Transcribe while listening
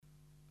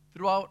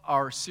Throughout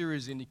our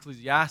series in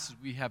Ecclesiastes,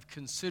 we have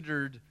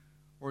considered,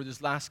 over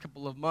this last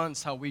couple of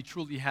months, how we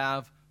truly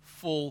have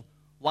full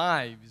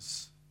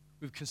lives.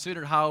 We've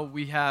considered how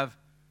we have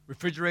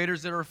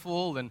refrigerators that are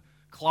full and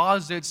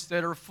closets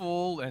that are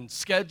full and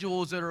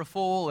schedules that are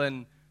full,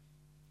 and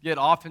yet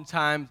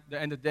oftentimes, at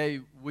the end of the day,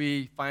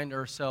 we find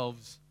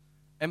ourselves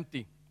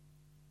empty.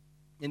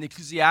 And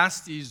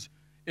Ecclesiastes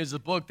is a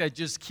book that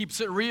just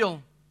keeps it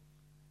real.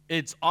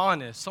 It's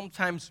honest,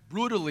 sometimes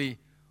brutally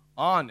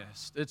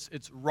honest.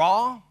 It's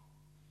raw.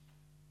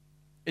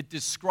 It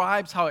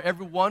describes how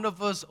every one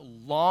of us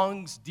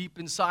longs deep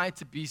inside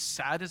to be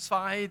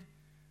satisfied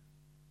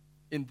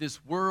in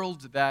this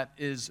world that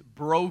is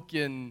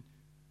broken.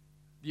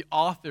 The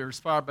author,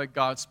 inspired by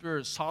God's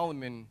Spirit,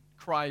 Solomon,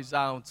 cries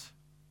out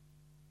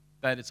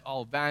that it's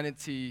all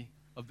vanity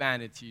of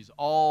vanities.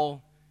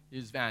 All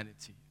is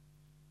vanity.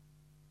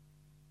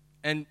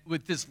 And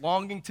with this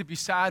longing to be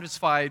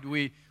satisfied,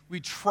 we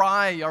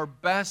try our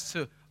best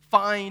to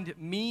find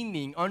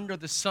meaning under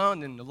the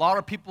sun. And a lot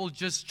of people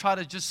just try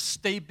to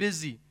stay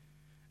busy.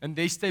 And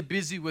they stay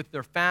busy with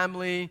their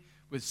family,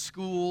 with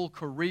school,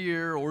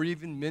 career, or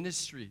even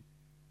ministry.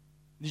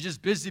 They're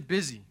just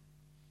busy.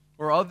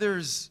 Or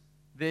others,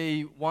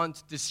 they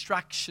want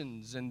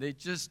distractions, and they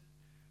just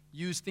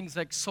use things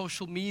like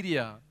social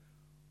media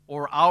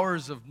or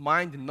hours of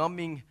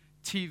mind-numbing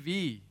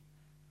TV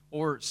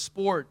or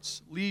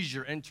sports,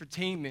 leisure,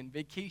 entertainment,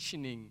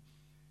 vacationing.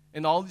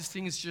 And all these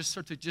things just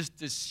sort of just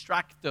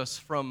distract us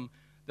from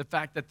the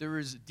fact that there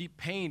is deep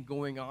pain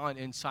going on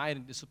inside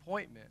and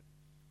disappointment.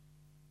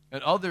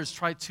 And others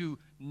try to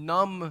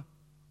numb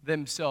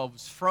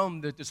themselves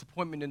from the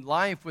disappointment in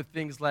life with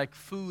things like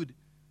food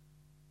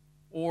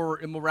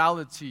or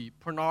immorality,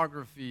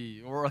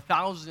 pornography, or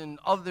 1,000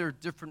 other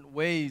different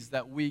ways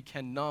that we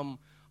can numb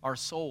our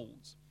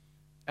souls.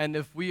 And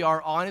if we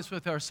are honest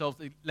with ourselves,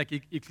 like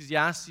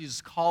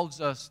Ecclesiastes calls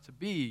us to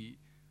be,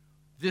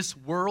 this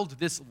world,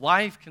 this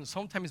life can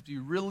sometimes be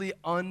really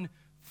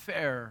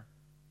unfair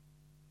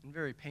and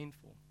very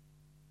painful.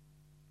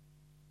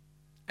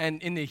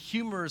 And in a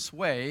humorous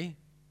way,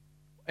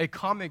 a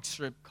comic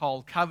strip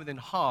called Calvin and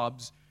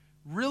Hobbes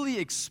really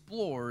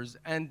explores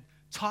and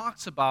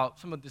talks about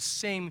some of the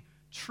same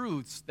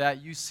truths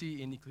that you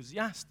see in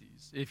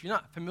Ecclesiastes. If you're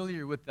not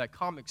familiar with that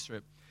comic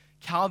strip,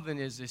 Calvin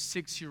is a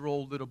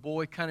 6-year-old little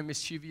boy, kind of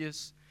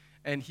mischievous,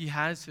 and he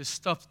has his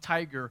stuffed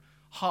tiger,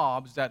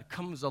 Hobbes, that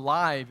comes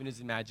alive in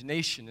his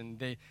imagination, and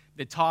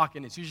they talk,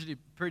 and it's usually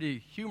pretty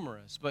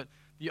humorous. But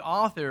the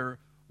author,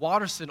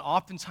 Watterson,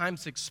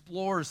 oftentimes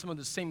explores some of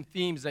the same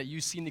themes that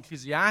you see in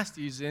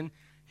Ecclesiastes in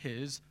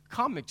his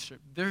comic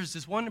strip. There's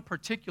this one in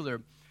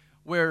particular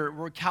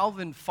where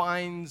Calvin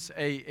finds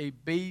a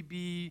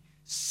baby,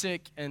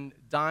 sick, and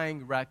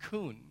dying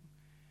raccoon.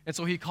 And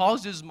so he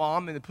calls his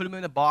mom, and they put him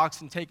in a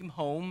box and take him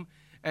home,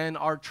 and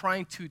are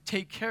trying to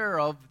take care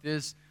of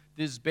this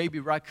baby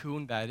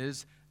raccoon that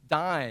is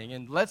dying.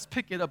 And let's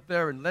pick it up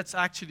there, and let's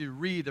actually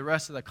read the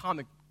rest of the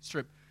comic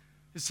strip.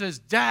 It says,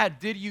 "Dad,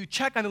 did you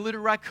check on the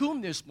little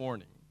raccoon this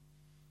morning?"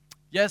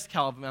 "Yes,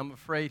 Calvin, I'm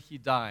afraid he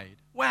died."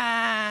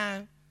 "Wah!"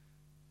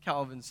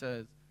 Calvin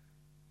says.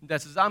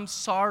 Dad says, "I'm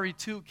sorry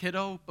too,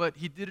 kiddo, but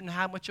he didn't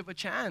have much of a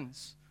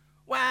chance."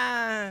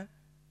 "Wah!"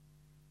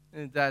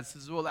 And Dad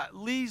says, "Well, at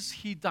least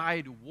he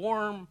died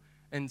warm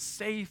and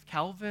safe,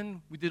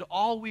 Calvin. We did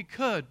all we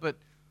could, but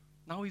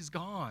now he's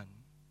gone."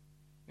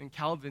 And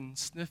Calvin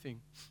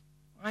sniffing,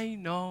 "I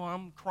know,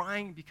 I'm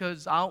crying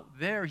because out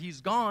there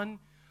he's gone,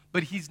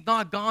 but he's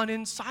not gone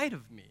inside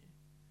of me."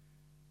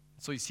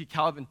 So you see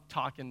Calvin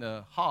talking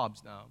to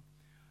Hobbes now.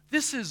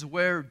 "This is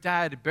where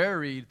Dad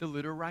buried the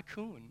little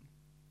raccoon.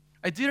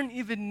 I didn't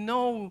even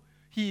know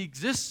he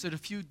existed a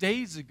few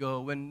days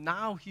ago, and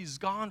now he's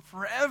gone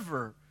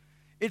forever.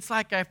 It's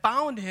like I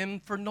found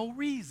him for no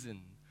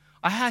reason.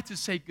 I had to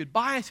say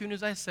goodbye as soon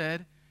as I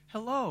said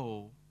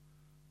hello.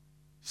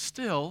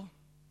 Still,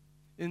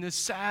 in this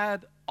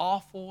sad,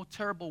 awful,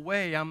 terrible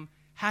way, I'm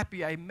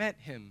happy I met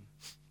him,"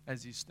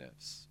 as he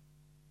sniffs.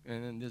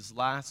 And in this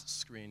last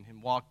screen,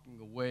 him walking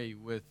away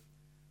with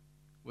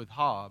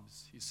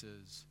Hobbes, he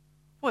says,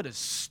 "What a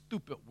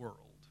stupid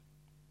world."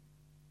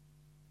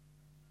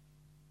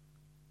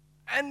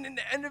 And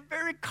in a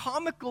very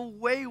comical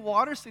way,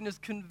 Watterson is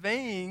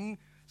conveying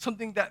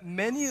something that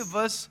many of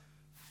us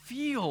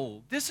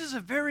feel. This is a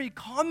very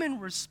common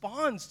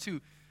response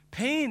to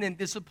pain and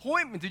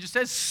disappointment. It just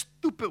says,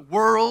 "Stupid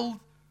world,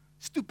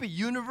 stupid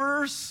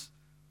universe."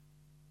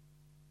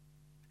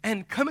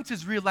 And coming to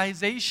this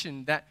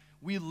realization that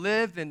we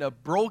live in a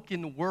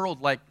broken world,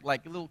 like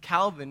little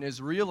Calvin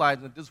is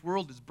realizing that this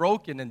world is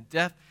broken and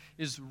death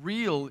is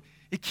real,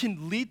 it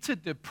can lead to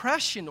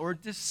depression or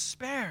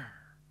despair.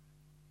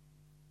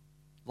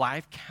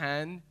 Life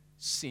can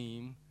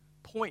seem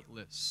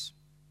pointless.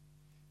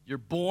 You're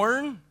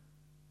born,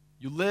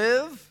 you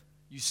live,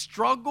 you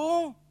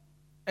struggle,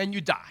 and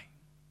you die.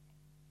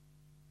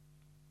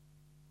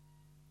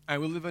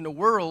 And we live in a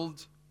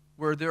world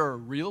where there are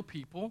real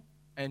people,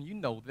 and you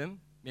know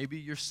them. Maybe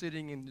you're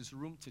sitting in this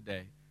room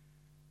today,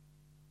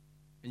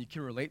 and you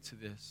can relate to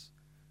this.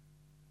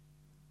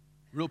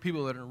 real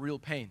people that are in real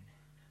pain.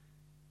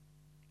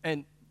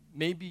 And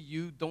maybe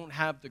you don't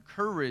have the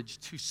courage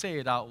to say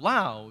it out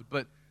loud,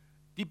 but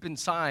deep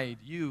inside,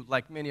 you,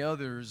 like many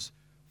others,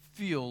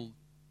 feel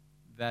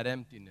that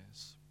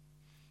emptiness.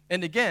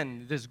 And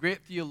again, this great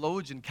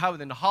theologian,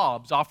 Calvin and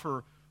Hobbes,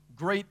 offer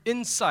great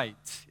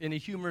insight in a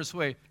humorous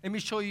way. Let me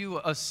show you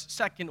a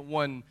second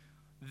one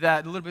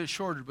that a little bit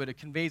shorter, but it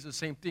conveys the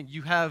same thing.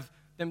 You have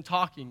them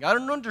talking. I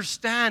don't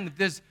understand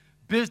this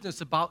business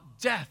about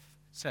death,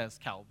 says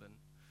Calvin.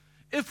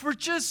 If we're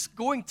just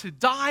going to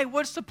die,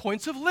 what's the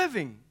point of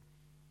living?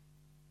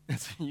 And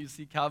so you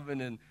see Calvin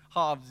and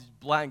Hobbes,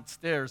 blank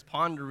stares,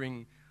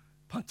 pondering,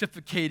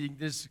 pontificating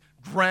this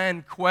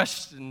grand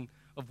question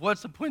of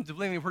what's the point of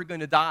living if we're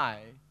going to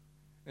die?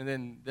 And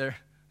then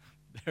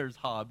there's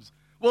Hobbes.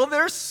 Well,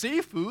 there's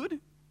seafood.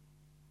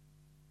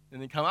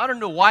 And then I don't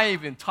know why I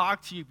even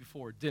talked to you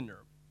before dinner.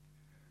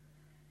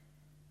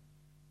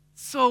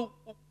 So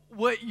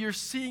what you're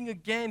seeing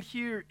again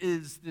here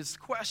is this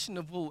question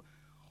of, well,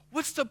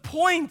 what's the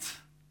point?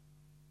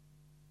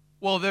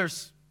 Well,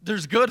 there's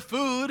good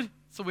food,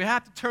 so we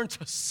have to turn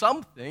to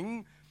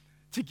something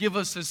to give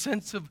us a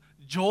sense of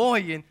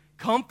joy and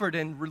comfort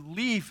and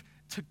relief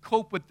to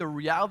cope with the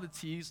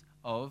realities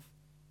of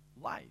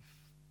life.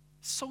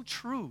 So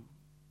true.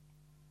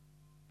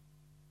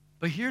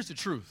 But here's the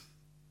truth.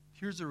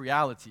 Here's the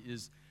reality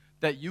is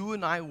that you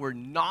and I were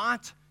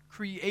not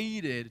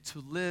created to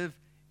live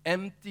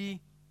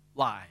empty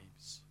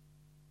lives.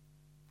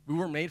 We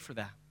weren't made for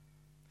that.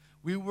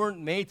 We weren't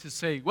made to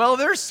say, well,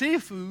 there's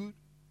seafood.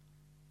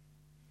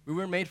 We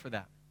weren't made for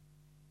that.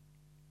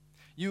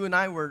 You and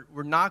I were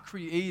not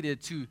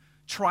created to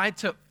try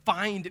to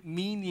find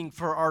meaning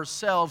for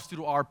ourselves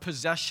through our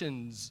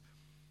possessions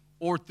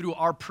or through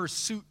our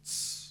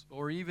pursuits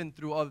or even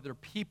through other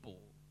people.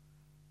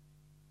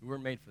 We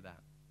weren't made for that.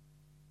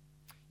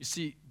 You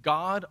see,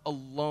 God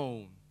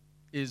alone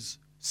is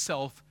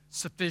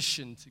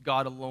self-sufficient.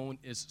 God alone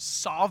is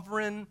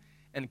sovereign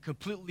and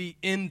completely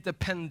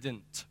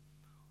independent.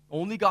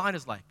 Only God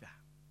is like that.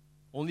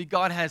 Only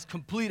God has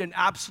complete and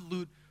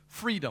absolute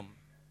freedom.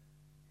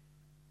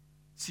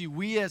 See,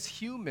 we as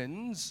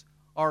humans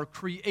are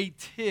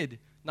created,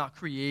 not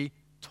creator.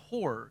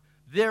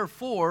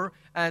 Therefore,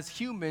 as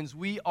humans,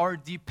 we are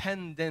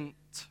dependent.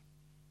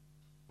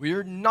 We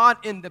are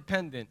not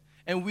independent.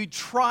 And we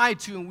try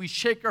to, and we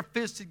shake our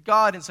fist at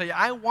God and say,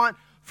 I want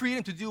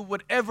freedom to do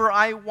whatever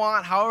I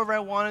want, however I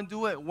want to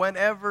do it,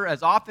 whenever,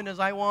 as often as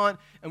I want.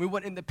 And we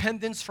want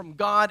independence from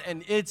God,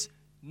 and it's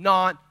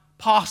not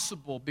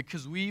possible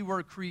because we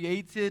were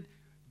created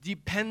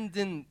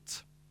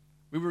dependent.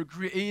 We were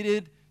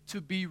created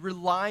to be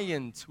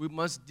reliant. We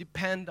must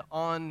depend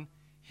on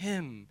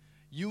Him.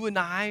 You and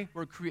I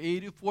were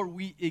created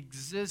we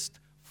exist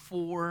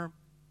for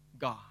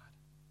God.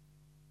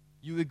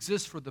 You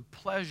exist for the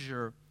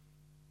pleasure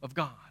of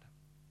God.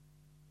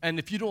 And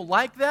if you don't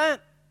like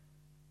that,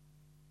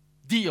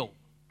 deal.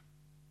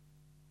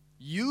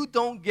 You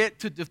don't get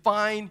to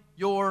define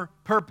your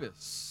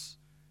purpose.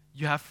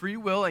 You have free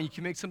will and you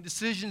can make some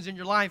decisions in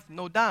your life,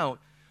 no doubt,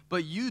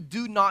 but you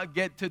do not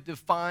get to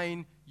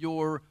define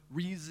your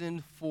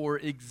reason for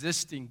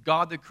existing.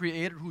 God, the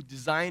Creator who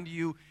designed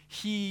you,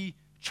 He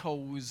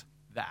chose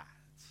that.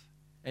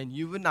 And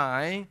you and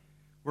I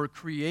were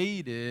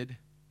created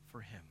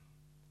for Him.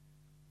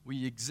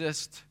 We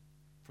exist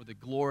for the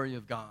glory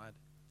of God.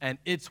 And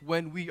it's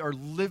when we are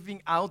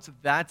living out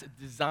that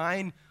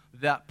design,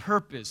 that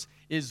purpose,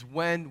 is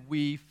when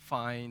we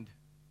find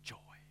joy.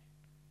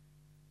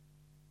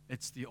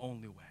 It's the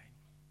only way.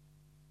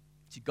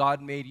 See,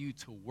 God made you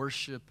to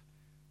worship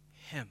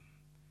Him.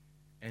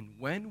 And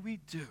when we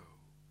do,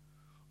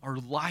 our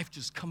life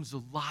just comes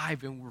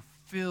alive and we're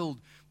filled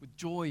with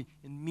joy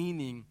and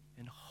meaning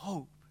and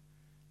hope.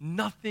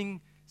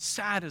 Nothing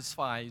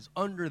satisfies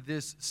under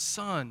this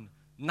sun,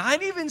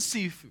 not even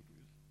seafood.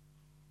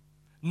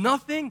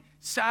 Nothing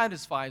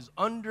satisfies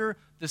under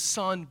the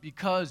sun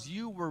because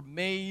you were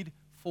made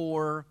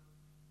for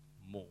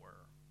more.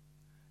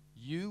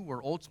 You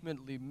were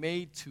ultimately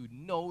made to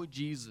know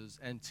Jesus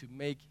and to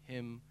make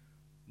Him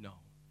known.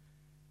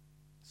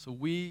 So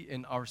we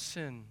in our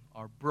sin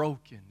are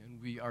broken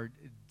and we are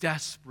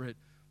desperate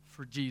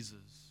for Jesus.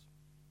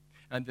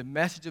 And the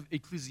message of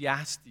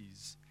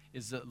Ecclesiastes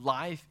is that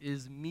life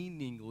is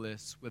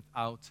meaningless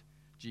without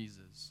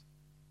Jesus.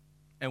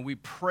 And we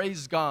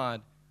praise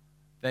God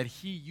that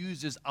He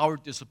uses our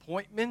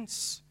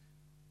disappointments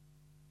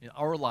in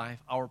our life,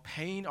 our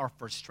pain, our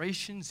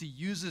frustrations. He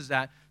uses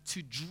that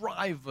to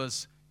drive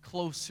us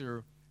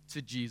closer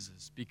to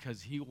Jesus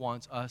because He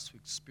wants us to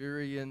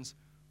experience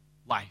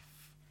life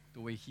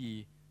the way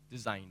He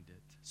designed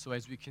it. So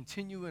as we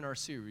continue in our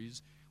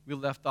series, we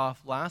left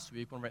off last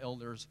week when our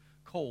elders,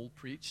 Cole,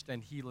 preached,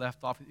 and he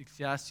left off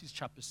Ecclesiastes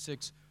chapter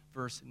 6,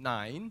 verse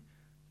 9.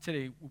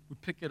 Today, we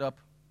pick it up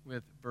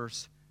with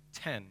verse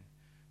 10.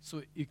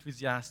 So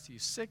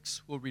Ecclesiastes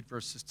 6, we'll read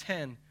verses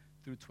 10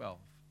 through 12.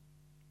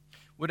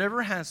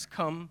 Whatever has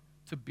come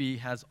to be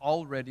has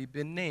already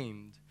been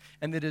named,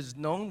 and it is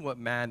known what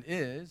man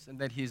is, and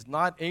that he is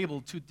not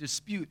able to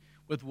dispute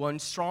with one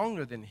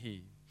stronger than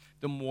he.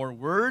 The more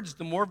words,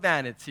 the more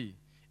vanity.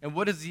 And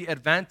what is the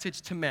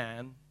advantage to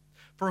man?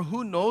 For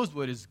who knows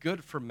what is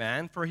good for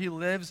man? For he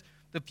lives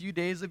the few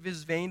days of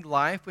his vain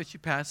life, which he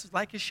passes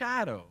like a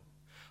shadow.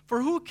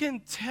 For who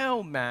can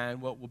tell man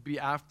what will be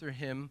after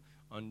him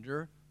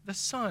under the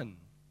sun?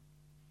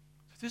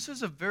 This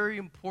is a very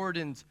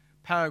important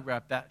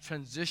paragraph that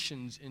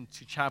transitions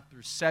into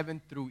chapters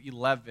 7 through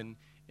 11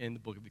 in the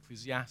book of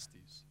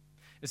Ecclesiastes.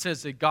 It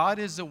says that God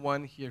is the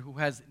one here who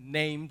has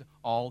named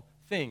all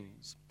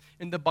things.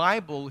 In the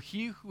Bible,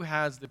 he who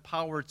has the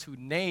power to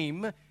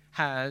name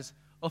has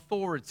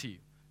authority.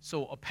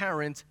 So a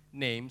parent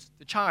names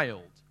the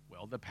child.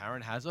 Well, the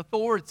parent has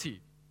authority.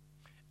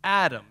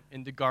 Adam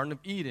in the Garden of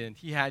Eden,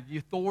 he had the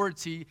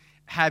authority,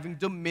 having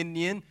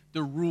dominion,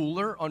 the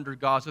ruler under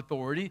God's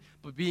authority,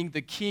 but being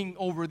the king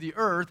over the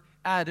earth,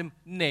 Adam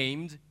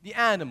named the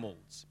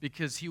animals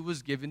because he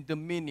was given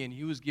dominion.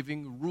 He was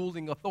given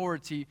ruling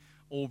authority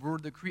over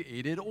the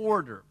created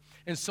order.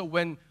 And so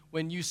when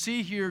you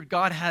see here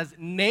God has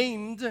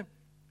named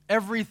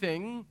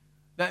everything,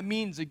 that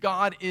means that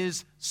God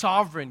is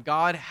sovereign.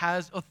 God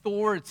has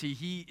authority.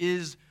 He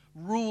is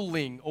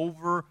ruling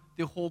over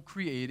the whole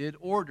created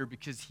order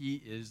because he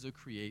is the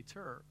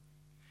creator.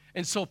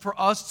 And so for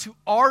us to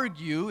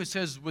argue, it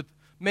says with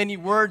many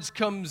words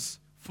comes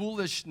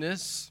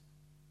foolishness.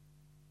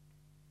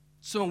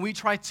 So when we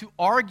try to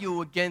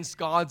argue against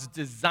God's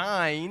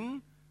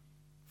design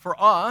for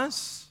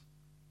us,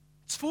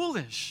 it's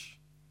foolish.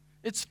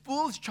 It's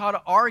foolish to try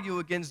to argue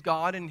against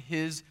God and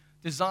his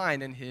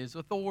design and his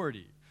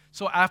authority.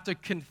 So after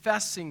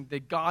confessing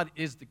that God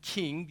is the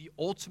king, the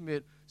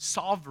ultimate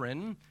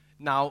sovereign,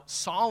 now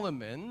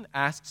Solomon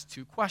asks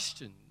two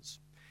questions.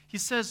 He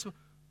says,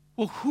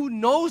 well, who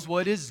knows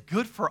what is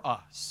good for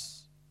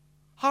us?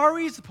 How are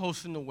we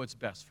supposed to know what's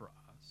best for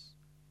us?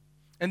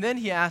 And then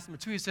he asks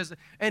number two, he says,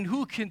 and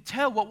who can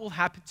tell what will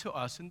happen to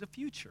us in the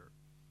future?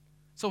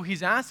 So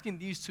he's asking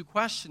these two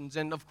questions,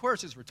 and of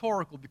course it's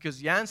rhetorical because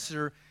the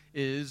answer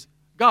is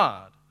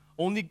God.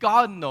 Only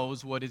God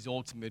knows what is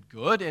ultimate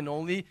good, and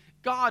only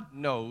God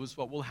knows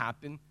what will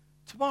happen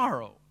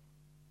tomorrow.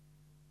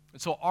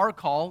 And so our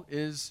call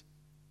is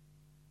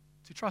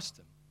to trust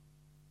him,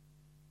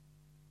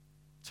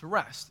 to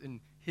rest in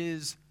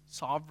his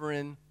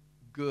sovereign,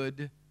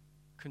 good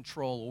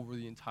control over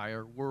the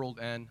entire world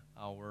and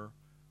our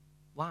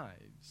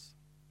lives.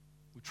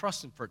 We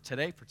trust him for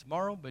today, for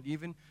tomorrow, but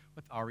even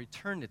with our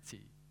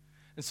eternity.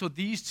 And so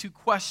these two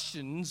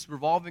questions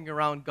revolving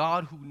around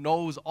God who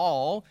knows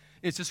all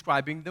is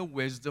describing the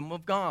wisdom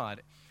of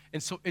God.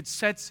 And so it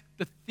sets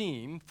the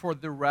theme for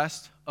the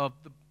rest of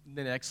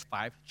the next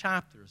 5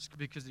 chapters,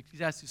 because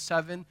Ecclesiastes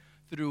 7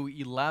 through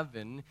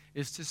 11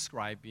 is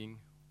describing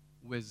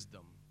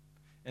wisdom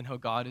and how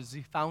God is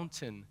the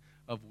fountain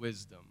of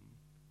wisdom.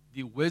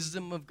 The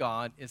wisdom of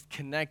God is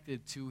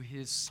connected to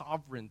his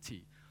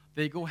sovereignty.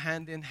 They go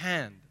hand in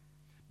hand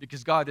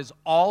because God is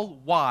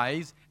all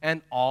wise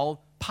and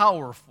all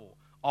powerful,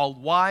 all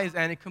wise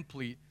and in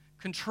complete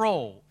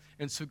control.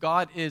 And so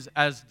God is,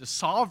 as the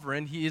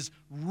sovereign, he is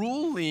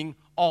ruling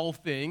all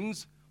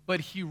things, but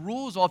he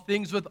rules all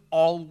things with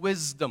all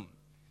wisdom.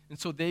 And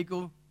so they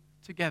go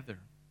together.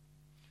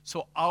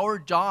 So our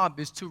job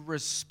is to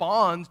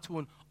respond to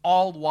an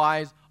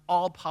all-wise,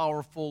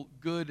 all-powerful,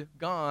 good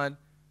God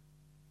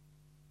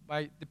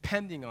by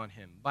depending on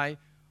him, by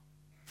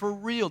for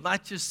real,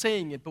 not just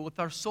saying it, but with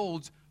our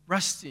souls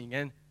resting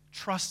and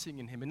trusting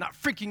in him and not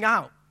freaking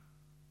out,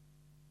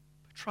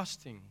 but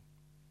trusting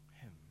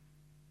him.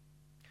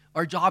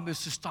 Our job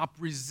is to stop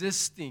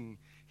resisting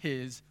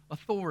his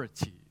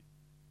authority,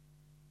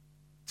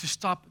 to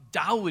stop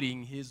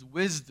doubting his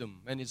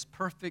wisdom and his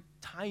perfect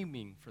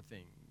timing for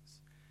things,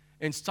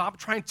 and stop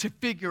trying to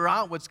figure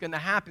out what's going to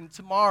happen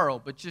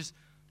tomorrow, but just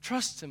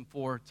trust him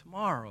for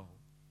tomorrow.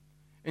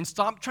 And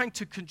stop trying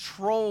to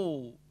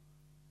control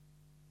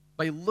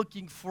by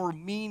looking for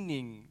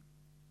meaning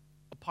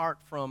apart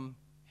from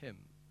him.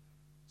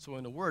 So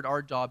in a word,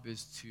 our job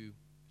is to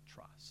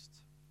trust.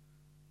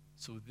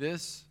 So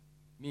this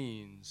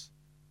means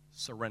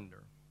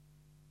surrender.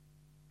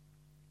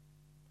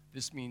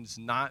 This means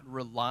not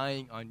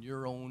relying on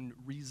your own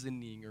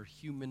reasoning or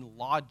human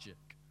logic,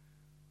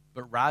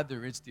 but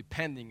rather it's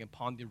depending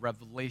upon the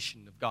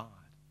revelation of God.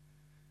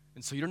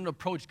 And so you don't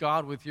approach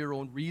God with your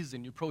own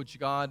reason. You approach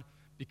God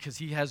because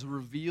he has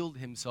revealed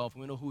himself.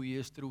 We know who he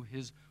is through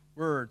his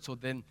word. So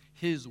then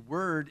his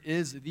word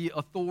is the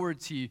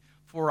authority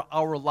for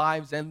our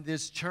lives and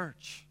this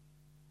church.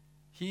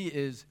 He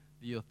is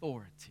the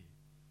authority.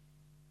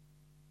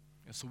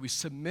 And so we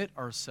submit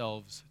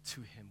ourselves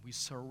to him. We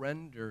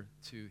surrender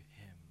to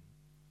him.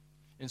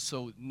 And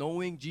so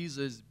knowing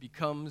Jesus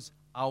becomes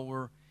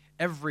our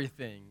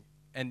everything,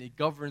 and it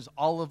governs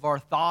all of our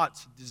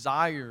thoughts,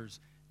 desires,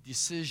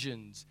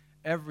 decisions.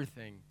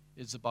 Everything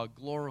is about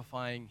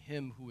glorifying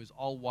him who is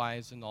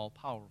all-wise and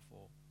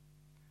all-powerful.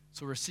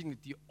 So we're seeing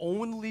that the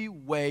only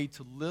way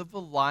to live a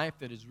life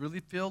that is really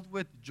filled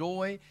with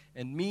joy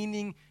and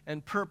meaning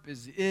and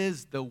purpose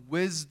is the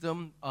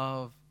wisdom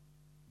of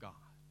God.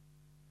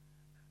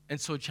 And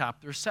so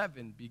chapter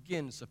 7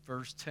 begins, the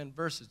first 10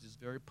 verses. It's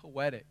very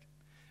poetic.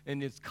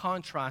 And it's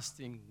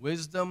contrasting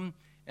wisdom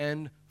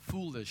and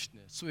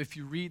foolishness. So if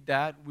you read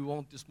that, we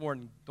won't this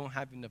morning, don't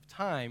have enough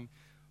time,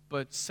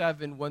 but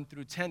 7, 1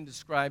 through 10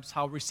 describes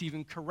how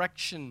receiving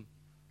correction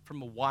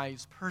from a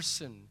wise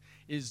person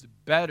is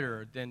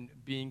better than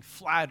being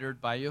flattered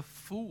by a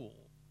fool.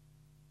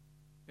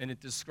 And it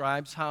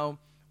describes how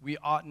we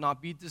ought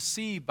not be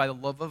deceived by the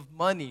love of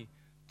money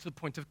to the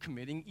point of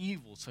committing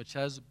evil, such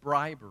as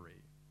bribery.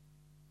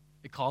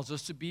 It calls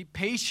us to be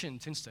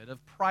patient instead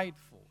of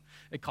prideful.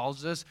 It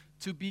calls us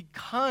to be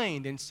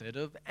kind instead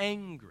of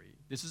angry.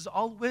 This is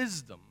all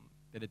wisdom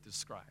that it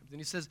describes. And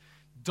he says,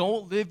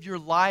 don't live your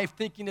life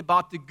thinking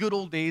about the good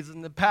old days in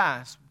the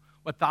past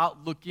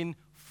without looking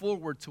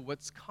forward to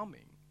what's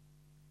coming.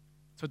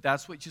 So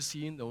that's what you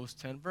see in those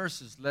 10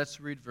 verses.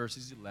 Let's read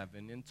verses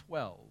 11 and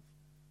 12.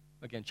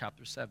 Again,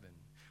 chapter 7.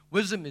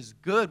 Wisdom is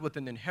good with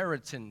an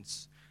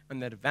inheritance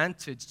and an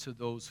advantage to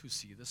those who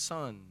see the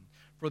sun.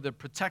 For the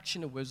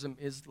protection of wisdom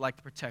is like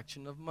the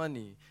protection of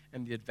money,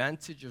 and the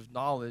advantage of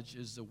knowledge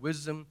is the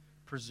wisdom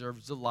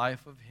preserves the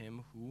life of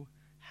him who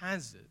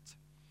has it.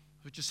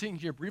 What you're seeing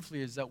here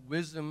briefly is that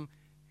wisdom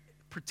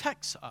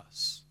protects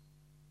us.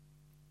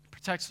 It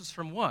protects us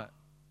from what?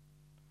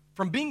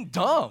 From being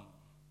dumb.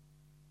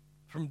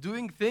 From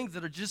doing things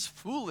that are just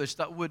foolish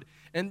that would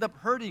end up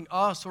hurting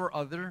us or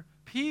other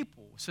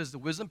people. It says the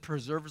wisdom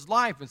preserves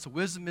life, and so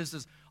wisdom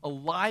is a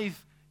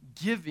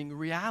life-giving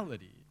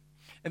reality.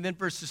 And then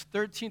verses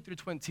 13 through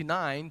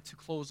 29, to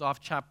close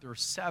off chapter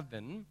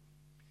 7,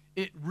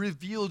 it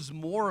reveals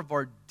more of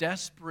our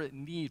desperate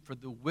need for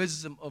the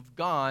wisdom of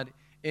God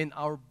in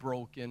our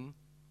broken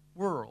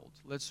world.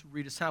 Let's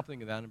read a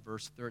sampling of that in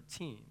verse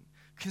 13.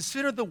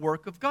 Consider the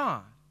work of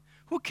God.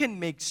 Who can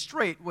make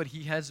straight what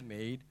he has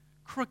made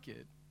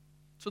crooked?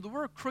 So the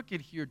word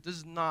crooked here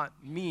does not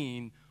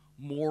mean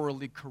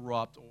morally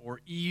corrupt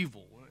or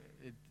evil.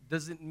 It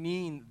doesn't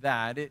mean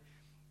that.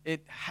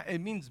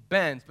 It means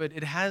bent, but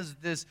it has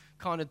this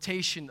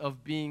connotation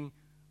of being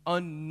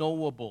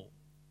unknowable.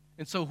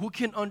 And so who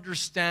can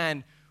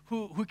understand,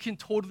 who can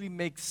totally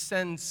make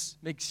sense,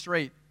 make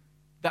straight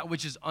that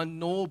which is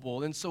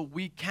unknowable? And so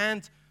we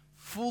can't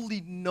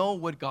fully know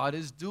what God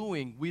is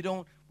doing. We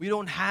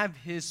don't have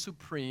his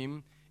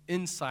supreme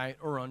insight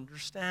or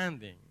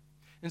understanding.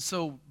 And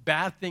so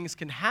bad things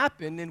can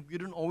happen, and we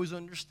don't always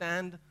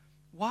understand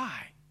why.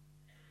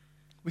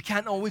 We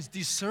can't always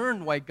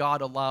discern why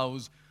God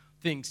allows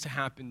things to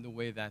happen the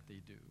way that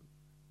they do.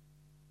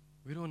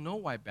 We don't know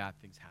why bad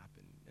things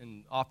happen,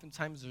 and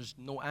oftentimes there's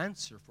no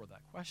answer for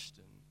that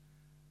question.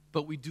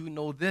 But we do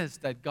know this,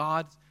 that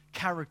God's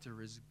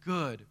character is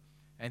good,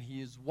 and he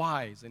is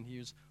wise, and he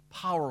is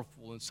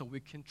powerful, and so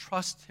we can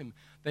trust him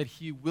that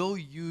he will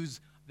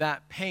use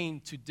that pain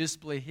to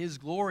display his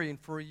glory and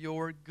for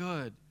your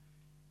good.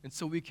 And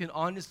so we can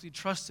honestly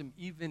trust him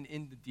even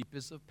in the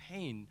deepest of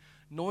pain,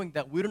 knowing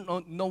that we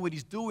don't know what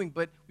he's doing,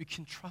 but we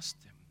can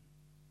trust him.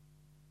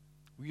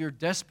 We are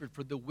desperate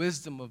for the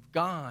wisdom of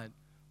God,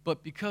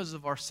 but because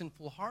of our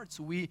sinful hearts,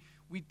 we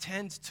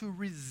tend to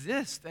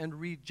resist and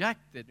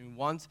reject it and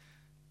want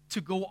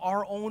to go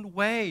our own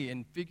way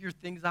and figure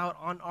things out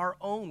on our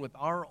own with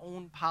our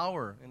own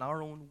power and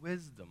our own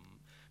wisdom.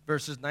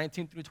 Verses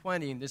 19 through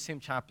 20 in this same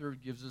chapter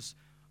gives us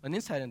an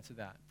insight into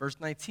that. Verse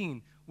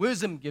 19,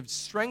 wisdom gives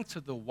strength to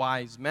the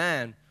wise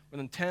man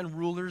when the 10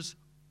 rulers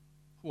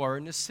who are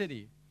in the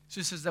city.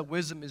 So it says that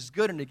wisdom is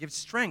good and it gives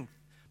strength.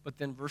 But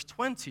then verse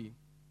 20,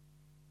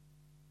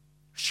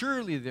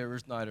 surely there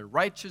is not a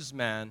righteous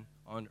man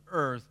on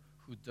earth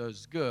who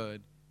does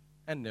good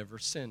and never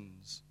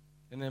sins.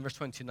 And then verse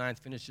 29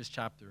 finishes this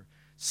chapter.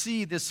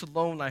 See, this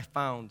alone I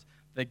found,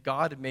 that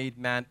God made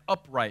man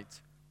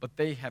upright, but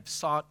they have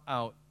sought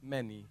out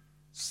many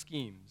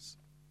schemes.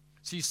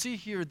 So you see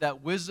here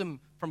that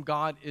wisdom from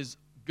God is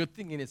a good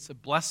thing and it's a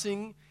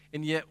blessing,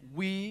 and yet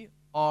we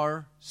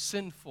are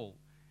sinful.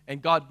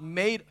 And God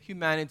made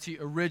humanity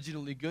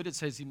originally good. It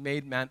says he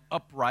made man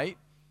upright.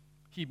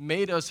 He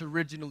made us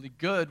originally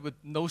good with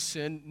no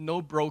sin,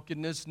 no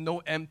brokenness, no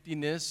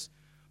emptiness.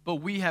 But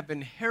we have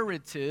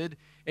inherited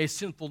a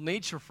sinful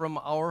nature from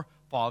our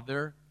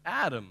father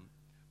Adam.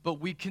 But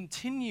we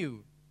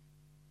continue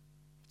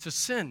to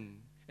sin.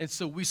 And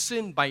so we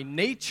sin by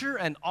nature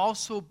and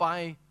also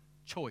by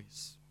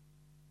choice.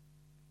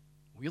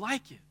 We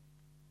like it.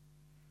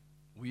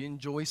 We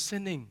enjoy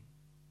sinning.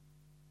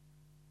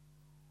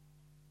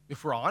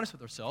 If we're honest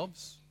with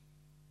ourselves,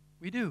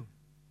 we do.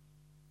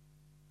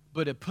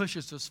 But it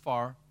pushes us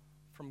far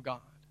from God.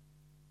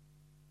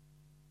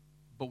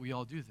 But we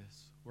all do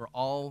this. We're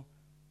all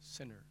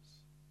sinners.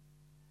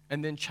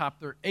 And then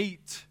chapter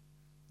 8,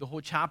 the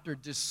whole chapter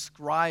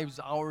describes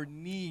our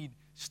need,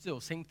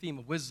 still, same theme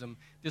of wisdom,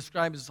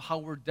 describes how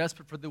we're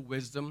desperate for the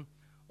wisdom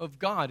of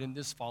God in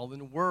this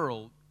fallen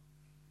world.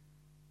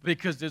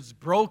 Because it's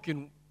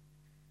broken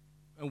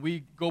and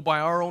we go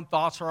by our own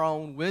thoughts, our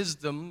own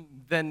wisdom,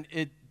 then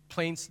it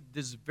paints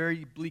this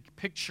very bleak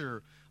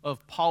picture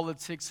of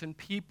politics and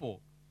people.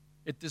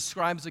 It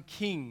describes a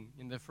king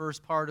in the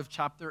first part of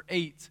chapter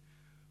 8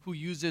 who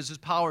uses his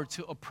power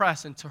to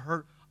oppress and to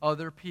hurt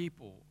other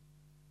people.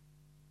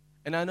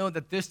 And I know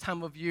that this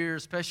time of year,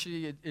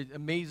 especially, it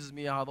amazes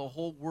me how the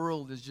whole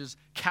world is just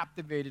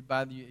captivated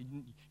by the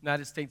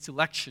United States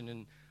election.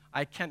 And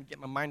I can't get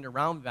my mind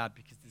around that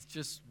because it's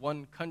just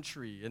one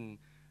country. And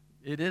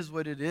it is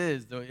what it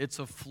is. It's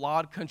a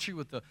flawed country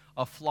with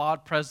a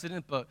flawed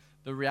president. But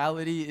the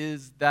reality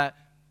is that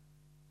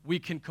we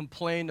can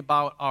complain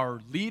about our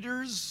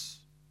leaders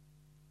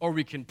or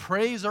we can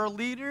praise our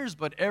leaders.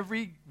 But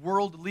every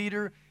world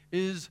leader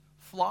is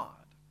flawed,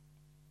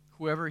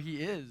 whoever he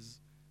is.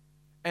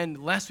 And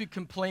unless we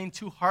complain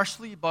too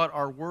harshly about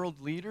our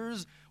world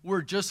leaders,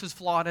 we're just as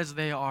flawed as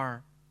they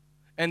are.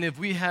 And if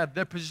we have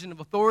their position of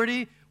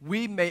authority,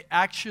 we may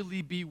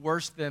actually be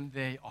worse than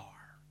they are.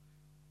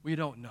 We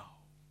don't know.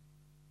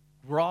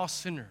 We're all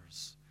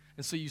sinners.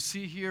 And so you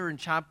see here in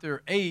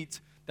chapter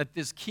 8 that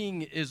this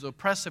king is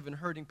oppressive and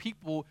hurting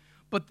people.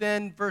 But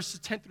then verses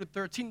 10 through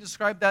 13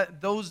 describe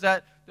that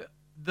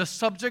the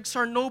subjects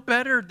are no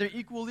better. They're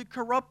equally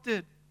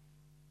corrupted.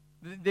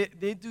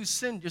 They do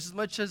sin just as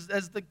much as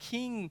the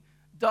king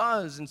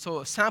does. And so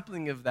a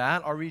sampling of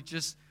that, I'll read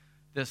just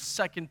the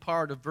second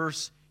part of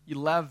verse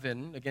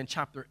 11, again,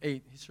 chapter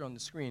 8, he's here on the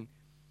screen.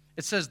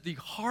 It says, the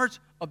heart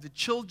of the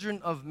children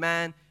of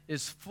man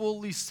is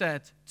fully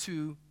set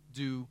to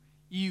do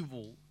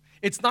evil.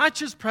 It's not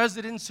just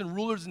presidents and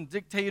rulers and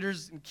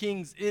dictators and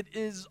kings. It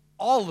is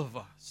all of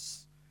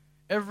us,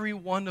 every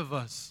one of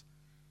us,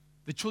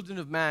 the children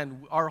of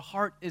man. Our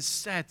heart is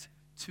set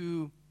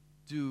to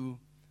do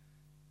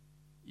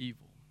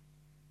evil.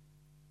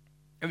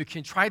 And we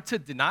can try to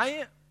deny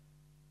it.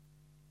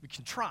 We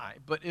can try.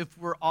 But if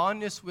we're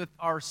honest with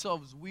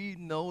ourselves, we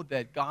know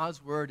that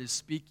God's word is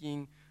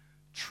speaking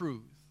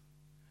truth.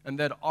 And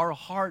that our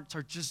hearts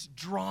are just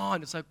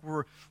drawn. It's like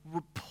we're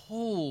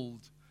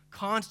pulled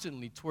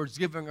constantly towards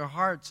giving our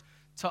hearts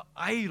to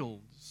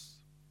idols,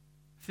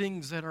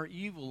 things that are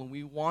evil. And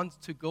we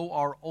want to go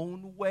our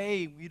own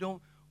way. We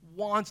don't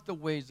want the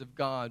ways of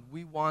God.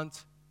 We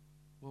want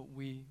what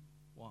we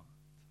want,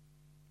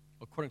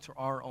 according to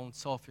our own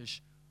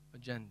selfish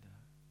agenda.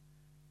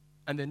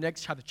 And the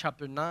next chapter,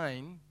 chapter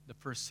 9, the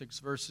first 6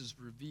 verses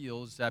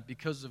reveals that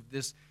because of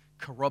this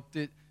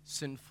corrupted,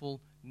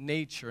 sinful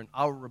nature and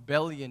our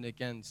rebellion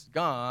against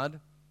God,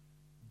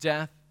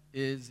 death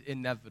is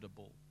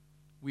inevitable.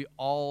 We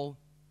all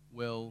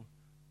will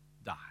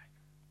die.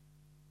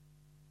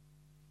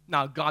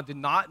 Now, God did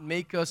not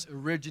make us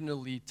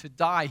originally to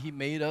die. He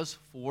made us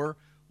for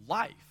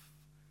life.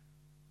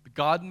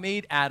 God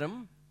made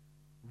Adam,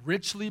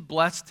 richly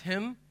blessed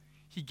him.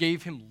 He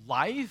gave him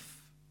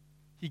life.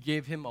 He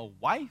gave him a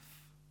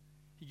wife.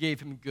 He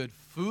gave him good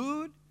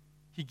food.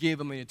 He gave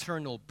him an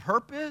eternal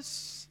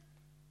purpose.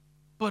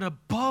 But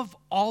above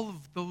all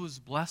of those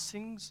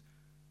blessings,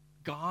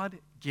 God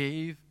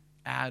gave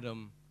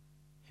Adam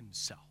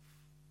himself.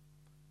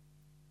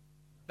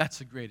 That's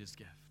the greatest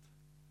gift.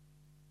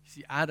 You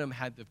see, Adam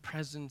had the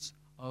presence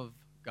of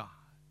God.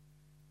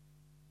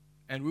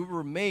 And we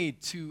were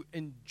made to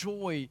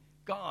enjoy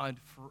God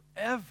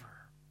forever.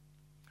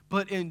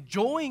 But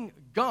enjoying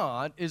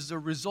God is the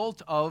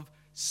result of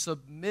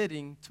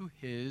submitting to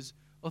his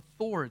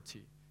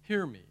authority.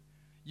 Hear me.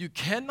 You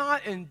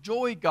cannot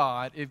enjoy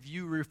God if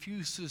you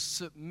refuse to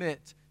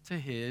submit to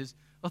his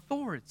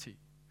authority.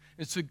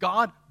 And so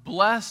God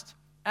blessed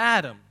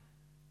Adam,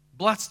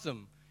 blessed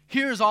him.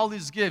 Here's all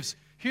these gifts.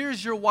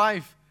 Here's your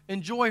wife.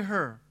 Enjoy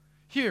her.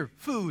 Here,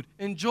 food.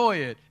 Enjoy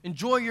it.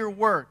 Enjoy your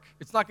work.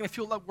 It's not going to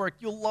feel like work.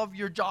 You'll love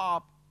your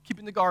job.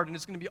 Keeping the garden.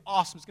 It's going to be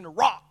awesome. It's going to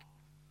rock.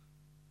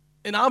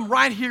 And I'm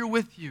right here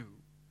with you.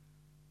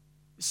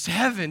 It's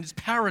heaven. It's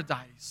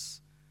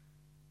paradise.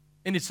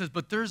 And it says,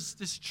 but there's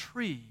this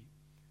tree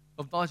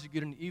of knowledge of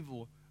good and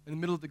evil in the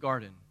middle of the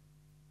garden.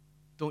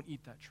 Don't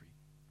eat that tree.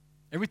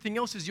 Everything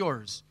else is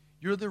yours.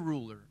 You're the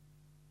ruler.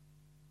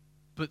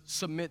 But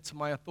submit to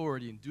my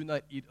authority and do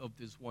not eat of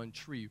this one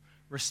tree.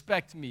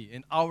 Respect me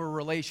in our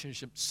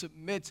relationship.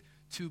 Submit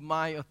to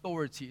my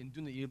authority and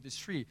do not eat of this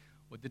tree.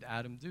 What did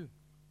Adam do?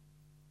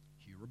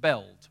 He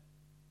rebelled.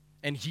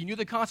 And he knew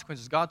the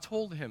consequences. God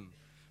told him,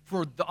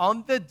 for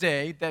on the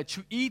day that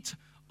you eat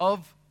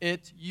of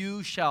it,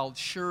 you shall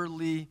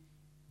surely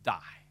die.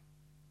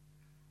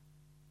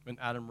 When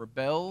Adam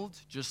rebelled,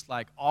 just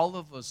like all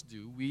of us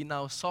do, we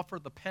now suffer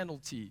the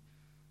penalty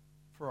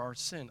for our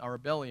sin, our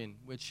rebellion,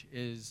 which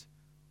is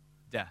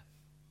death.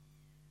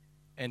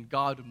 And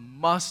God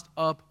must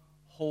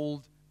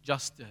uphold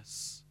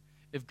justice.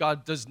 If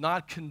God does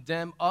not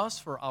condemn us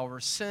for our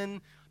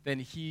sin, then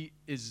he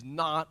is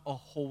not a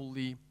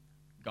holy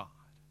God.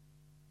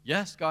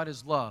 Yes, God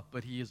is love,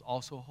 but he is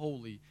also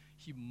holy.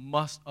 He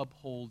must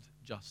uphold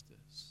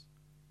justice.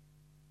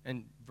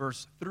 And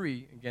verse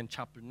 3, again,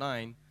 chapter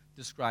 9,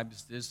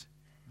 describes this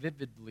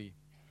vividly.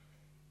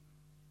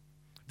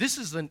 This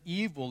is an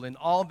evil in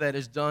all that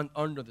is done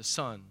under the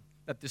sun,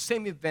 that the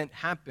same event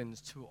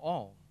happens to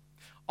all.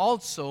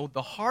 Also,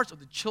 the hearts of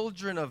the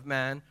children of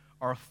man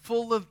are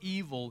full of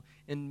evil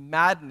and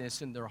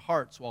madness in their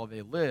hearts while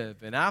they live,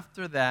 and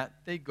after that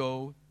they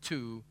go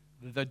to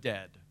the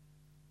dead.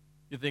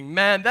 You think,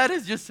 man, that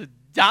is just a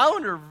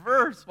downer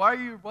verse. Why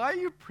are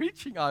you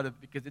preaching out of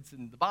it? Because it's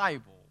in the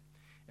Bible.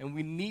 And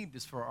we need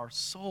this for our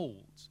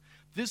souls.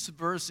 This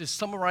verse is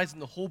summarizing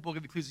the whole book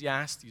of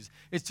Ecclesiastes.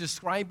 It's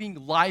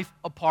describing life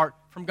apart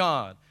from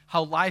God,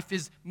 how life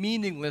is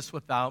meaningless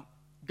without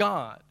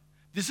God.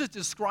 This is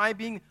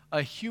describing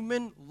a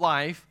human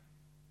life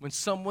when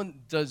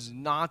someone does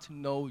not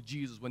know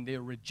Jesus, when they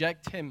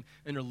reject him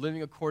and are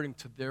living according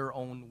to their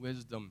own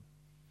wisdom.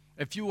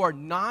 If you are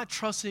not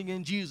trusting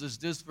in Jesus,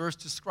 this verse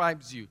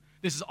describes you.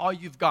 This is all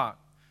you've got.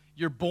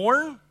 You're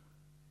born.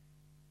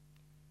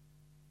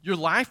 Your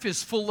life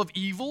is full of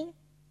evil,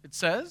 it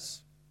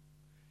says.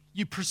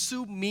 You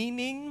pursue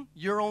meaning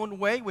your own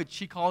way, which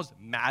he calls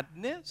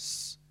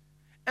madness,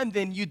 and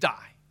then you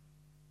die.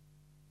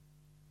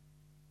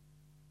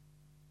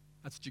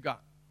 That's what you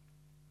got.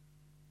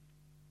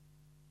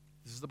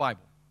 This is the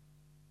Bible.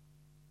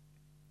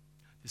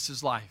 This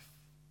is life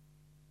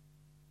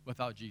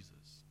without Jesus.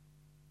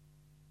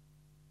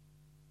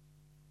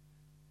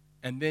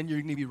 And then you're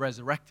going to be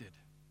resurrected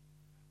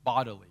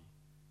bodily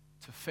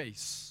to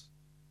face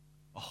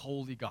a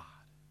holy God.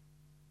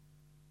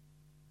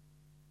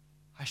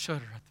 I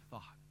shudder at the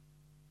thought.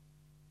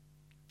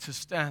 To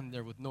stand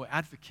there with no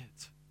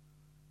advocate.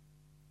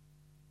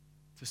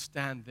 To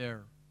stand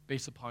there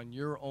based upon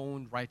your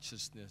own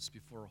righteousness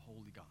before a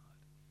holy God.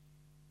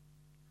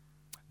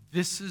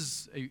 This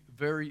is a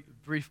very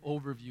brief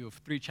overview of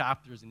 3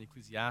 chapters in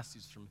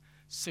Ecclesiastes from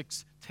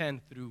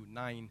 6:10 through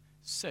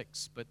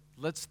 9:6. But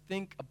let's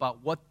think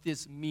about what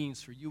this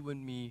means for you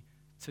and me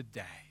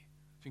today.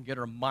 So we can get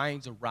our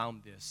minds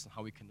around this and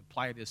how we can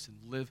apply this and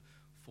live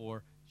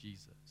for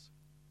Jesus.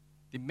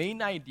 The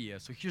main idea,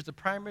 so here's the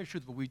primary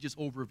truth of what we just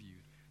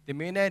overviewed. The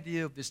main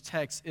idea of this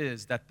text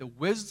is that the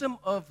wisdom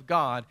of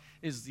God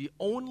is the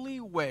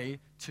only way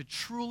to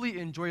truly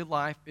enjoy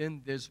life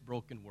in this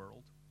broken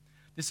world.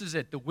 This is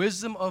it. The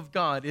wisdom of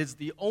God is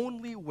the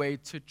only way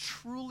to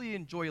truly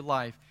enjoy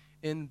life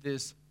in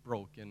this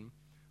broken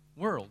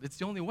world. It's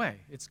the only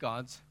way. It's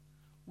God's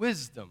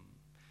wisdom.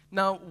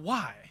 Now,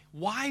 why?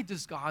 Why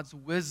does God's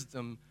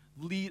wisdom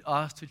lead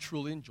us to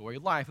truly enjoy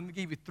life? Let me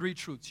give you 3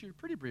 truths here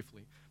pretty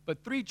briefly.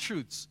 But 3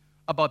 truths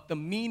about the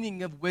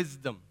meaning of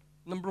wisdom.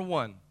 Number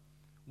 1,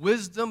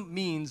 wisdom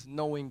means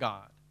knowing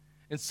God.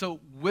 And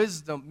so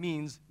wisdom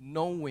means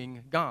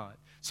knowing God.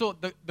 So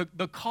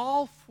the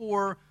call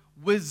for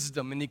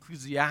wisdom in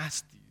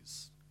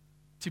Ecclesiastes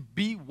to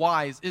be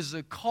wise is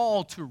a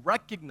call to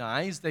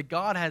recognize that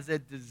God has a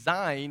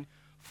design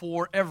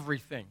for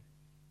everything.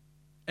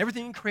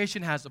 Everything in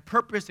creation has a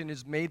purpose and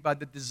is made by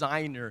the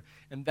designer,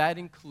 and that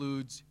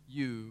includes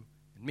you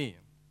and me.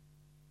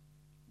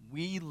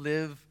 We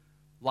live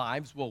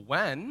lives,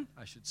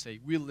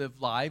 we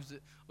live lives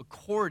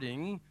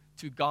according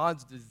to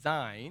God's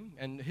design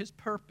and his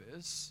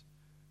purpose,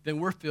 then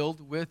we're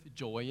filled with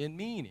joy and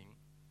meaning.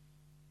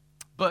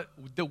 But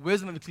the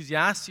wisdom of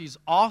Ecclesiastes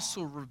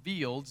also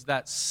reveals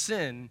that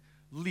sin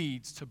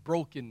leads to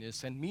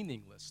brokenness and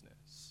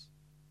meaninglessness.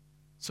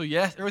 So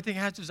yes, everything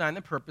has design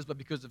and purpose, but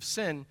because of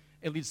sin,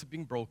 it leads to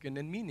being broken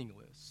and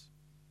meaningless.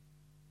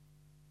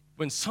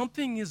 When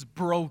something is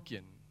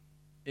broken,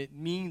 it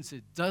means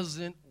it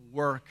doesn't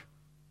work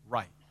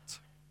right.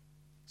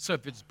 So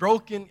if it's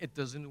broken, it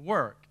doesn't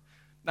work.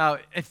 Now,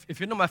 if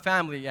you know my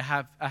family,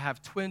 I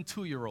have twin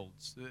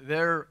 2-year-olds.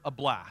 They're a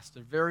blast.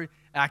 They're very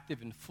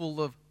active and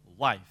full of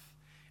life.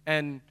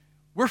 And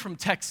we're from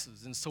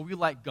Texas, and so we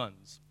like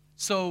guns.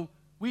 So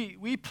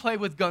we play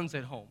with guns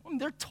at home. I mean,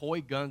 they're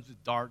toy guns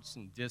with darts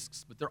and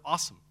discs, but they're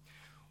awesome.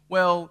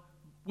 Well,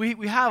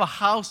 we have a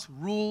house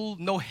rule,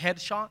 no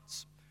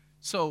headshots.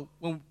 So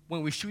when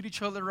we shoot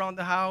each other around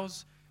the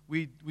house,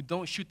 we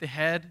don't shoot the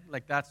head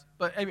like that's,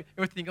 but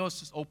everything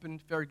else is open,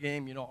 fair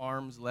game,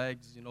 arms,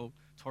 legs,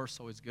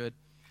 torso is good.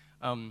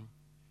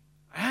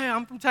 Hey,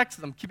 I'm from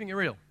Texas, I'm keeping it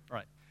real. All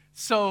right.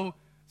 So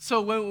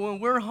when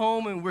we're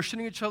home and we're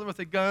shooting each other with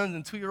the guns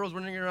and 2-year-olds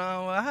running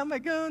around, I have my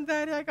gun,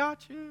 Daddy, I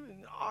got you,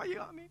 and oh, you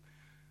got me.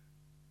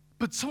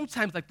 But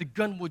sometimes the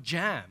gun will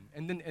jam,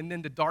 and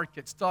then the dart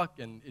gets stuck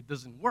and it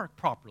doesn't work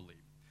properly.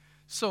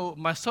 So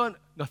my son,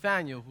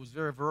 Nathaniel, who's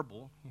very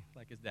verbal,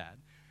 like his dad,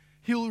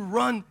 he'll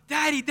run,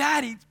 Daddy,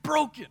 it's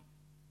broken.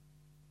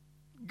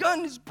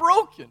 Gun is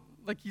broken.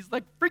 He's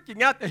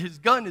freaking out that his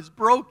gun is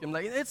broken.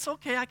 It's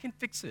okay, I can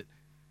fix it.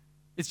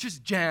 It's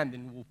just jammed,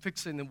 and we'll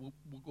fix it, and then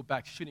we'll go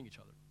back to shooting each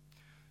other.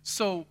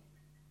 So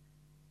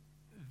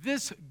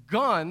this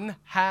gun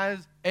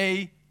has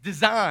a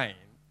design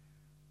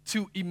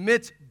to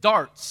emit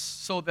darts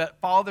so that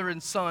father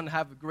and son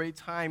have a great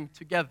time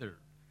together.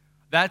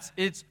 That's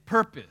its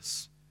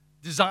purpose,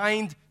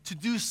 designed to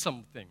do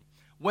something.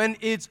 When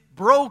it's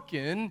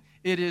broken,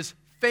 it is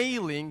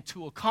failing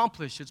to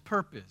accomplish its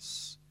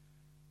purpose.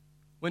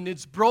 When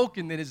it's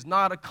broken, it is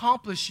not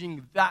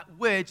accomplishing that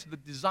which the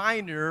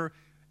designer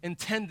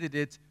intended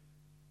it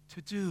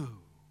to do.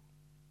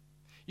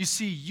 You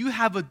see, you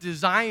have a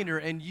designer,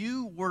 and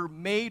you were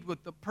made with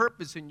a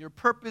purpose, and your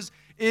purpose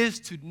is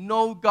to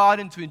know God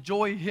and to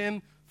enjoy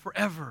him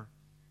forever.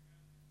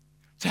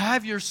 To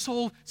have your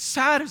soul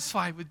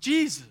satisfied with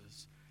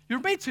Jesus. You're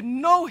made to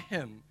know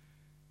him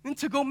and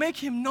to go make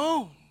him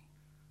known.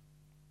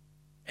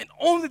 And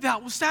only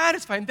that will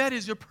satisfy, and that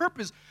is your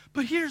purpose.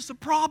 But here's the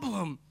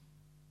problem.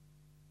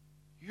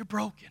 You're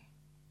broken.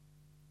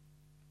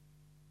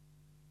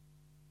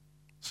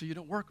 So you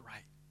don't work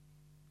right.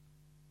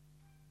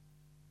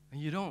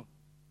 And you don't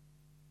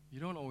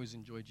always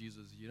enjoy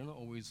Jesus. You don't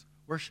always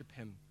worship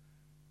him.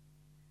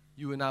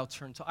 You will now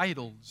turn to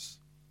idols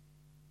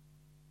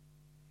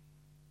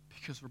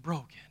because we're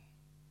broken.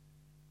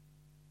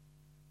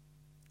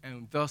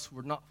 And thus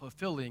we're not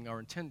fulfilling our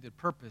intended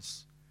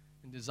purpose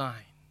and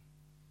design.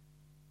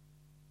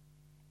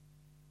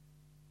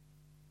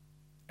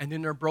 And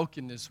in our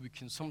brokenness, we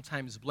can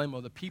sometimes blame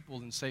other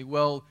people and say,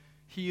 well,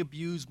 he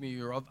abused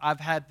me, or I've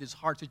had this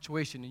hard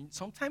situation. And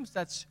sometimes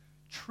that's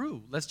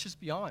true. Let's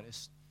just be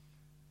honest.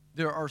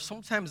 There are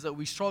sometimes that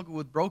we struggle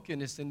with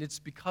brokenness, and it's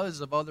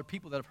because of other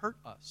people that have hurt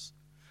us.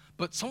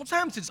 But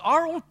sometimes it's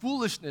our own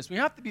foolishness. We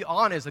have to be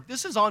honest. Like,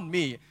 this is on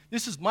me.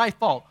 This is my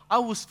fault. I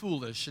was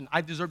foolish, and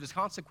I deserve these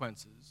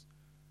consequences.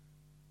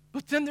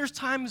 But then there's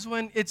times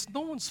when it's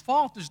no one's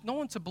fault. There's no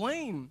one to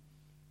blame.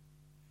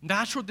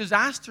 Natural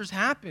disasters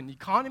happen.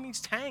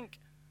 Economies tank.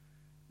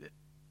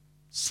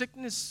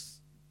 Sickness,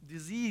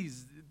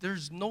 disease,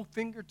 there's no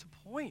finger to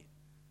point.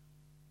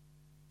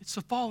 It's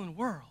a fallen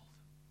world.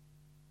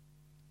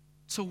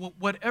 So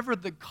whatever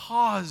the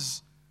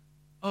cause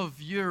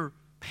of your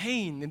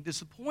pain and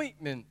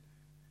disappointment,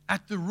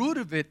 at the root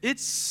of it,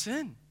 it's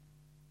sin.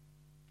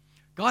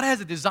 God has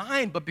a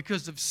design, but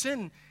because of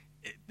sin,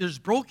 there's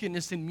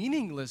brokenness and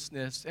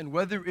meaninglessness. And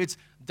whether it's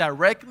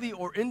directly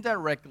or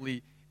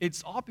indirectly,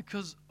 it's all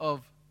because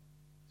of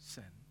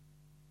sin.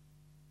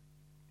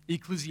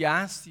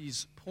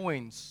 Ecclesiastes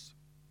points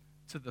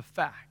to the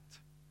fact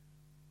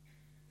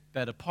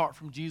that apart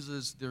from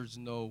Jesus, there's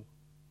no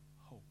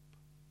hope.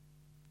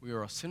 We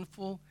are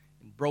sinful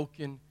and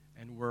broken,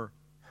 and we're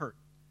hurt.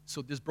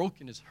 So this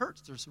brokenness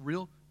hurts. There's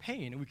real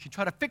pain, and we can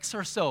try to fix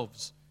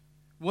ourselves.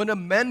 We want to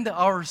mend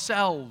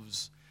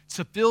ourselves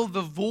to fill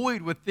the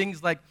void with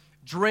things like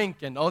drink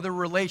and other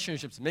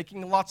relationships,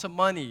 making lots of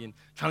money and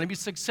trying to be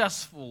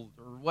successful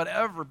or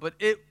whatever, but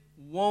it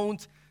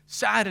won't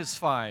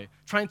satisfy.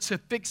 Trying to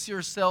fix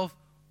yourself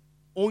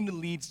only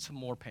leads to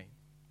more pain.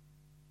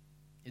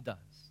 It does.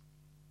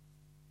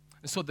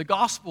 And so the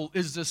gospel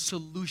is the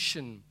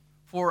solution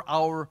for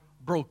our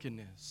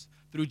brokenness.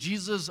 Through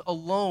Jesus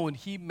alone,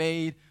 he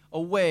made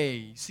a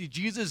way. See,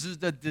 Jesus is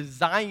the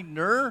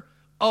designer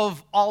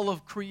of all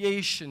of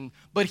creation,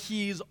 but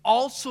he is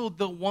also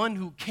the one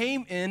who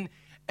came in,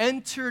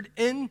 entered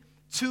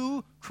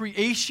into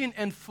creation,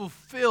 and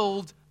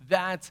fulfilled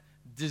that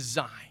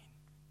design.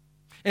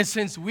 And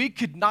since we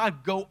could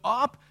not go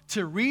up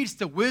to reach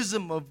the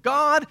wisdom of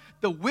God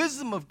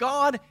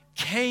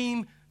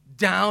came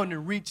down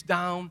and reached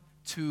down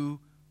to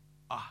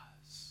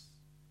us.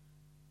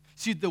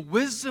 See, the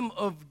wisdom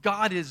of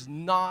God is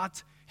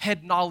not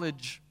head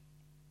knowledge.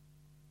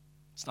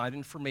 It's not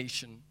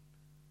information.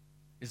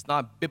 It's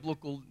not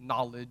biblical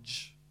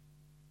knowledge.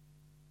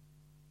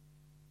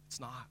 It's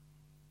not.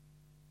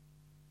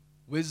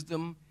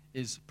 Wisdom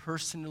is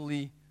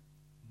personally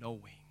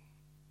knowing,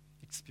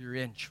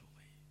 experientially.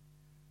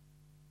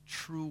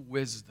 True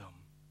wisdom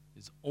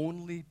is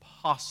only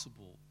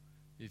possible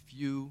if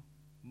you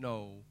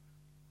know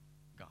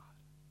God.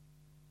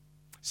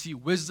 See,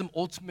 wisdom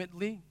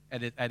ultimately,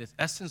 at its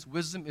essence,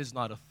 wisdom is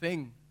not a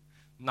thing,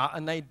 not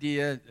an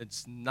idea,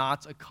 it's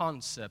not a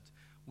concept.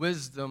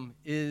 Wisdom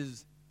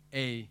is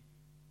a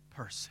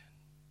person.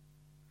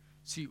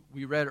 See,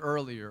 we read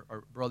earlier,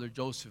 our brother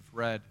Joseph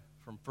read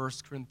from 1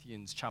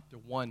 Corinthians chapter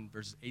 1,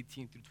 verses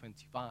 18 through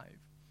 25,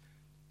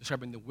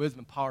 describing the wisdom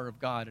and power of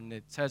God. And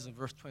it says in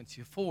verse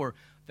 24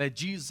 that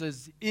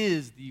Jesus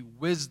is the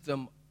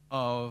wisdom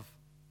of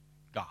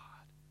God.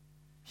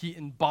 He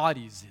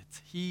embodies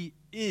it. He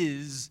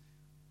is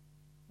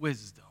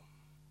wisdom.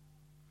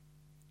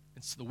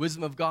 And so the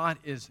wisdom of God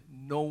is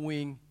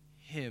knowing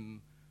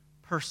him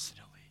personally.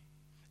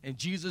 And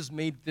Jesus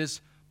made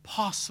this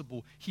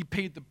possible. He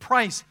paid the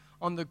price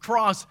on the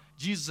cross.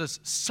 Jesus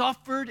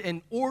suffered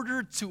in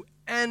order to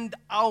end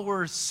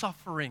our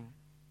suffering.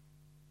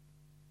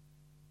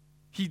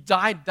 He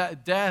died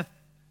that death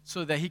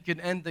so that he could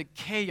end the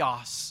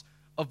chaos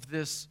of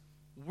this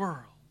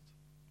world.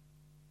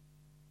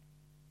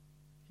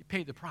 He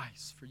paid the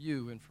price for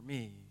you and for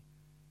me.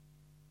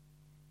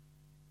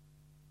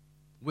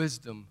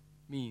 Wisdom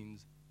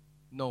means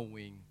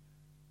knowing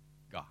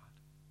God.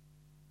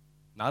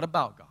 Not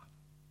about God.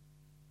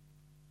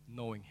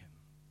 Knowing him.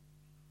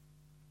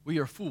 We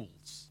are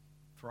fools,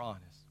 if we're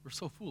honest. We're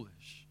so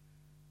foolish.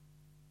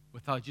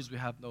 Without Jesus, we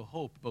have no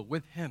hope. But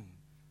with him,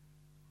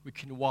 we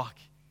can walk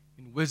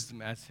in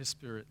wisdom as his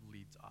Spirit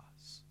leads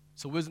us.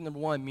 So wisdom, number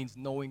one, means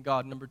knowing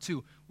God. Number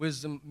two,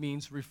 wisdom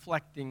means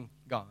reflecting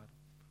God.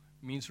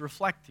 It means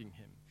reflecting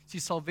him. See,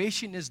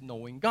 salvation is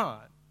knowing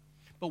God.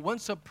 But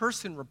once a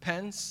person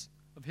repents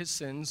of his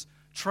sins,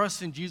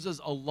 trusts in Jesus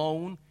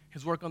alone,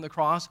 his work on the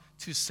cross,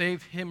 to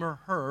save him or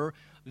her,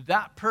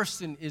 that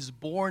person is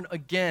born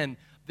again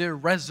they're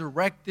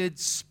resurrected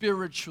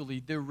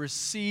spiritually. They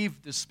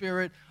receive the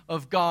Spirit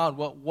of God.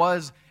 What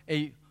was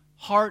a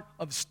heart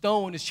of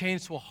stone is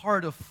changed to a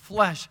heart of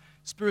flesh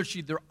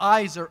spiritually. Their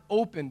eyes are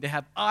open. They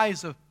have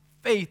eyes of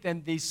faith,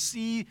 and they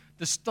see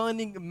the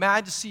stunning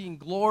majesty and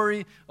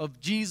glory of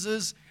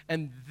Jesus.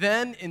 And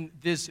then in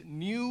this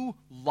new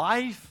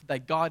life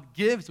that God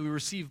gives, we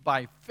receive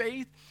by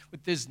faith,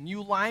 with this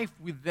new life,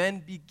 we then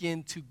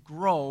begin to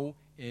grow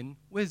in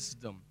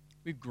wisdom.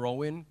 We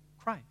grow in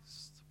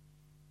Christ.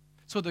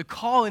 So the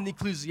call in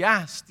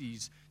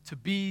Ecclesiastes to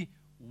be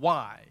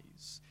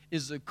wise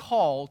is a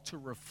call to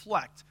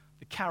reflect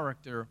the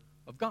character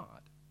of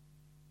God.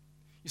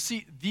 You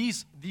see,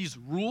 these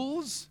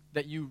rules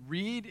that you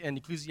read in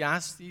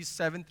Ecclesiastes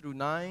 7 through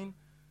 9,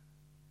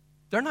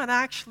 they're not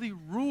actually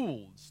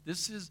rules.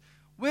 This is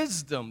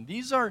wisdom.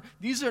 These are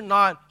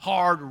not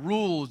hard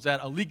rules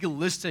that a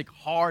legalistic,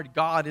 hard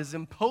God is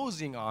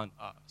imposing on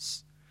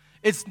us.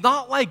 It's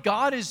not like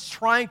God is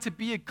trying to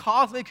be a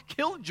cosmic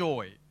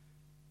killjoy.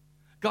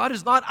 God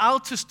is not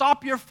out to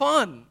stop your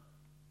fun.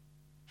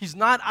 He's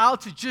not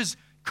out to just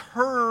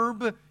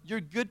curb your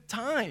good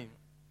time.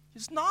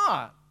 He's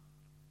not.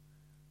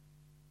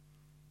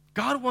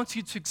 God wants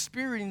you to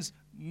experience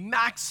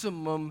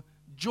maximum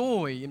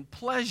joy and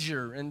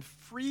pleasure and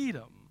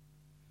freedom.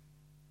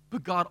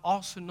 But God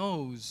also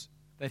knows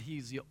that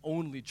He's the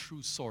only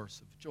true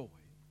source of joy.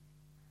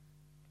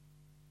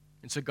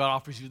 And so God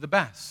offers you the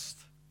best.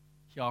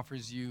 He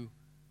offers you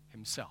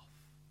Himself.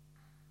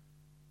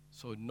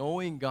 So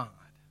knowing God,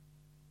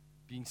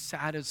 being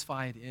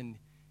satisfied in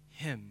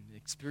Him,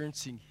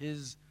 experiencing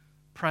His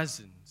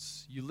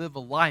presence, you live a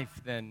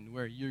life then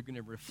where you're going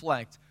to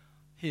reflect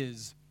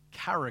His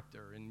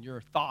character in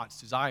your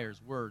thoughts,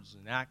 desires, words,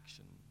 and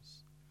actions.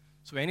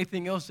 So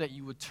anything else that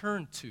you would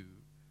turn to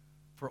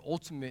for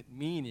ultimate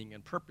meaning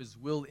and purpose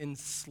will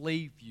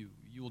enslave you.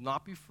 You will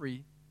not be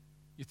free.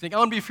 You think, I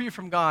want to be free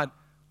from God.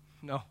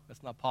 No,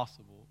 that's not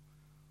possible.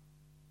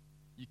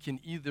 You can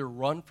either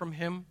run from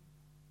Him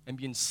and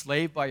be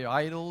enslaved by your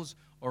idols,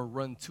 or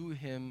run to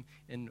Him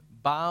and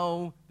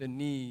bow the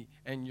knee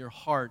and your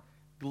heart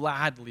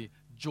gladly,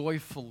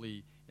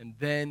 joyfully, and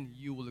then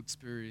you will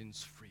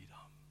experience freedom.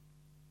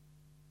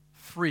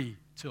 Free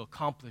to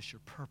accomplish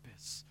your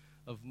purpose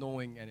of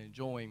knowing and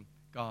enjoying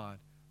God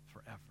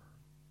forever.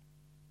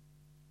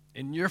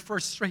 In your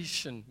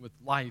frustration with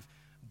life,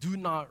 do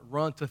not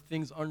run to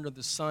things under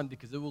the sun,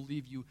 because it will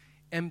leave you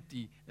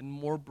empty and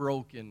more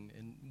broken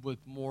and with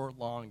more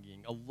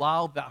longing.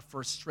 Allow that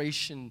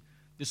frustration,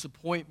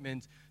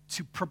 disappointment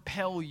to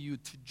propel you,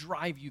 to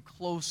drive you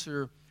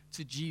closer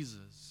to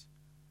Jesus.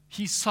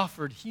 He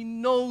suffered. He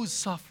knows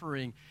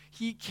suffering.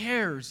 He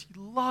cares. He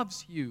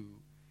loves you.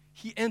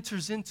 He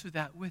enters into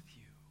that with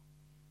you.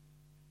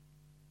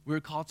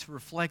 We're called to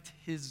reflect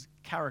His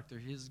character,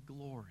 His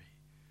glory.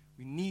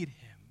 We need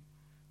Him.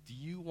 Do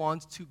you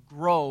want to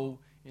grow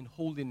in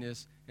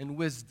holiness and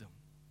wisdom?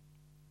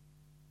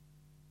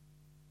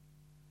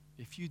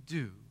 If you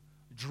do,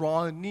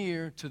 draw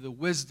near to the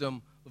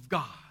wisdom of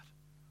God.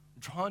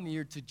 Draw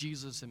near to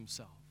Jesus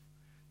Himself.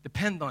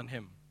 Depend on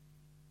Him,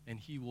 and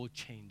He will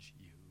change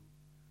you.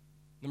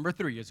 Number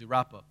 3, as we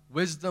wrap up,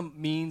 wisdom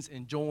means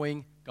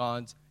enjoying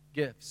God's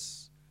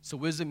gifts. So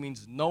wisdom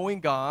means knowing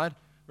God,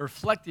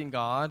 reflecting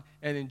God,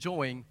 and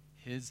enjoying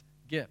His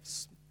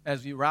gifts.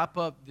 As we wrap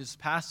up this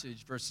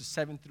passage, verses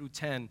 7 through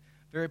 10,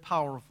 very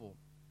powerful.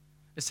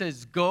 It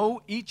says,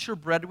 "Go, eat your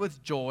bread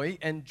with joy,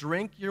 and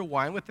drink your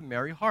wine with a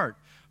merry heart,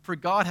 for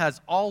God has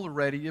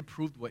already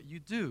approved what you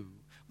do.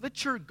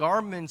 Let your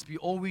garments be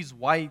always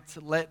white.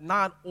 Let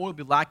not oil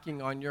be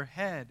lacking on your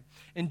head.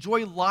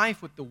 Enjoy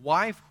life with the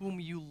wife whom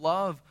you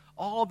love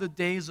all the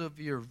days of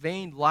your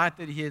vain life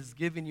that He has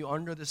given you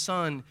under the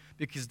sun,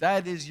 because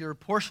that is your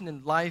portion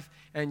in life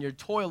and your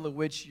toil of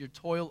which you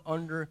toil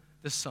under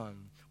the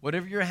sun.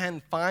 Whatever your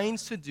hand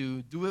finds to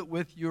do, do it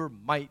with your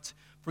might,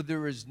 for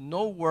there is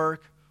no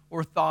work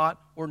or thought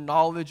or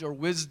knowledge or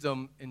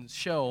wisdom in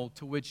Sheol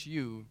to which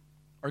you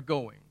are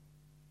going."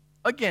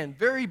 Again,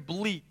 very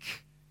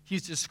bleak.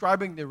 He's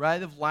describing the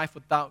reality of life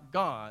without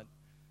God.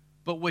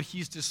 But what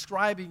he's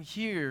describing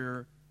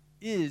here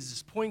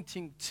is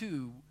pointing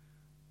to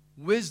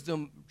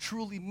wisdom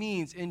truly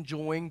means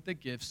enjoying the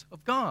gifts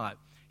of God.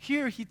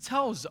 Here he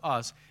tells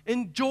us,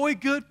 enjoy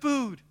good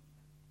food.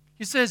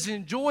 He says,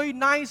 enjoy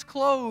nice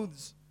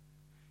clothes.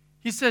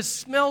 He says,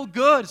 smell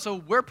good. So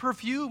wear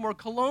perfume or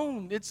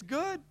cologne. It's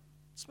good.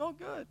 Smell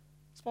good.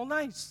 Smell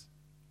nice.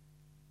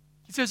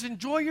 He says,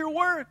 enjoy your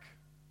work.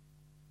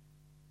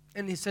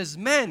 And he says,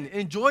 men,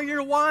 enjoy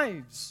your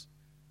wives.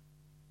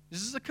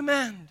 This is a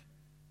command.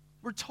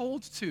 We're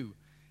told to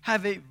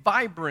have a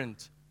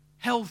vibrant,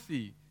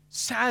 healthy,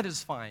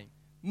 satisfying,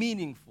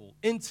 meaningful,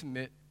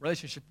 intimate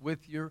relationship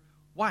with your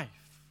wife.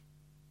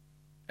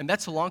 And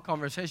that's a long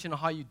conversation on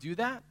how you do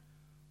that,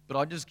 but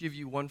I'll just give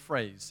you one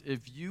phrase.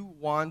 If you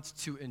want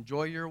to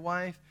enjoy your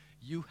wife,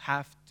 you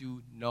have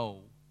to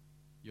know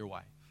your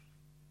wife.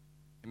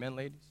 Amen,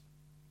 ladies?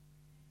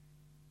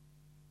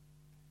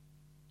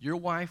 Your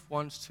wife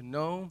wants to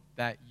know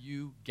that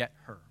you get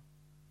her,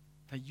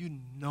 that you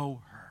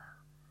know her,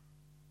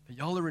 that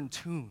y'all are in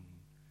tune,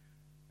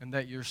 and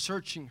that you're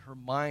searching her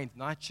mind,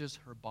 not just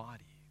her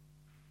body.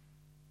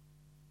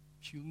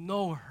 If you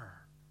know her,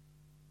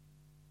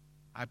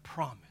 I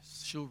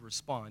promise she'll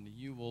respond and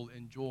you will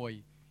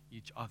enjoy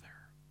each other.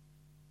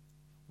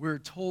 We're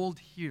told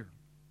here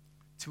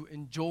to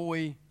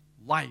enjoy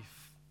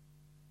life.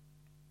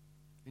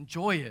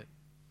 Enjoy it.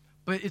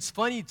 But it's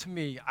funny to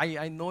me,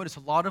 I notice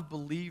a lot of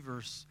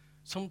believers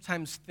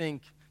sometimes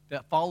think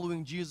that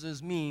following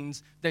Jesus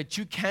means that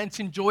you can't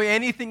enjoy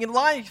anything in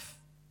life.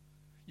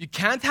 You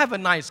can't have a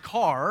nice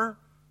car,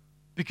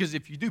 because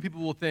if you do,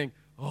 people will think,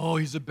 oh,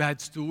 he's a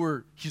bad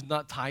steward. He's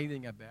not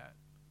tithing, I bet.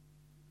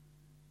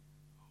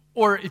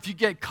 Or if you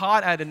get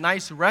caught at a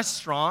nice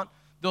restaurant,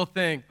 they'll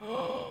think,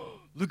 oh,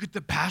 look at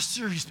the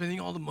pastor. He's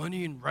spending all the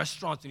money in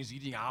restaurants and he's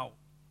eating out.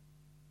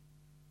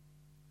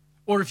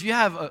 Or if you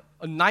have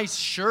a nice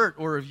shirt,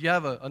 or if you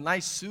have a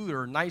nice suit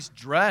or a nice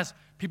dress,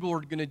 people are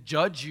going to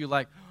judge you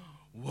like,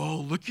 whoa,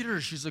 look at her.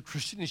 She's a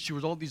Christian and she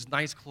wears all these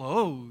nice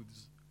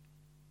clothes.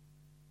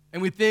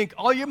 And we think,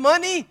 all your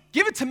money,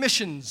 give it to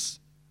missions.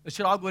 It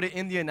should all go to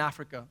India and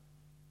Africa,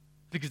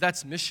 because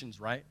that's missions,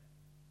 right?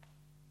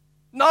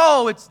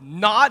 No, it's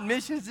not.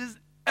 Missions is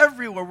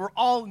everywhere. We're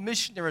all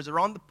missionaries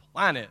around the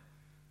planet.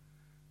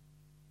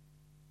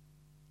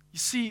 You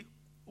see,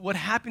 what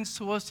happens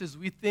to us is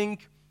we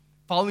think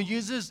following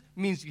Jesus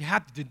means you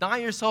have to deny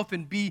yourself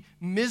and be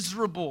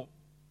miserable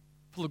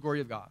for the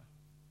glory of God,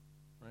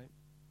 right?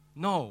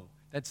 No,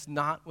 that's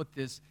not what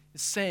this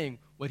is saying.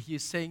 What he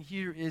is saying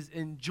here is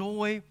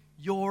enjoy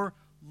your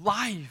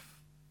life.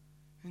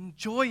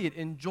 Enjoy it.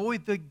 Enjoy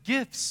the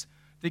gifts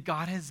that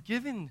God has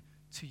given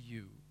to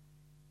you.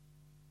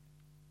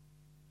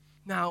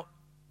 Now,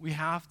 we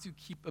have to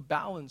keep a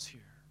balance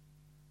here.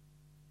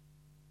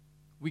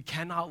 We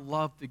cannot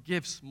love the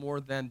gifts more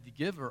than the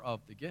giver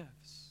of the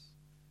gifts.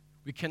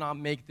 We cannot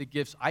make the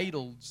gifts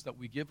idols that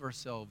we give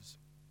ourselves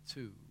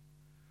to.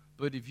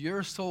 But if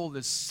your soul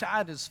is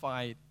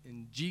satisfied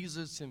in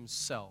Jesus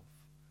himself,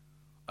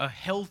 a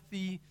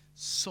healthy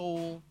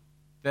soul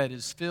that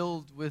is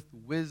filled with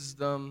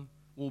wisdom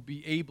will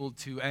be able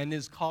to and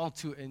is called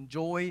to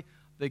enjoy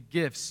the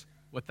gifts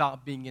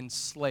without being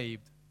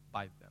enslaved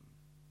by them.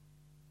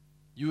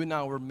 You and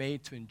I were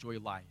made to enjoy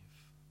life.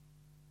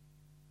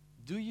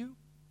 Do you?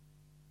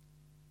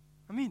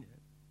 I mean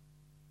it.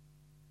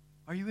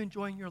 Are you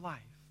enjoying your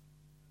life?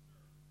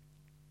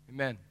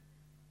 Amen.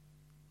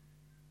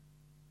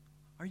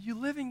 Are you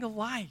living a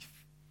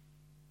life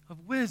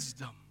of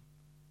wisdom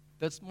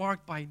that's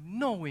marked by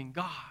knowing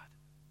God?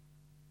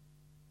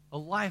 A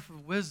life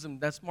of wisdom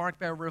that's marked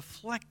by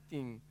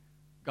reflecting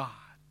God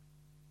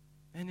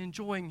and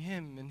enjoying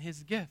him and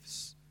his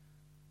gifts.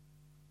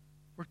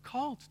 We're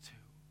called to.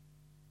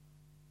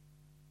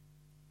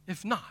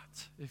 If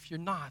not, if you're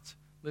not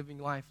living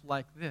life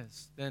like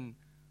this, then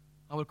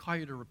I would call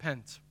you to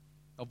repent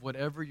of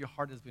whatever your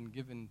heart has been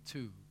given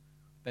to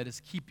that is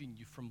keeping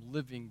you from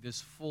living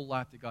this full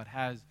life that God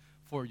has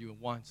for you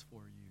and wants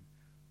for you.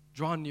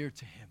 Draw near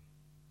to him.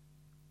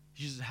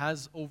 Jesus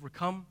has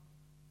overcome.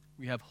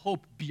 We have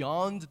hope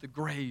beyond the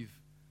grave.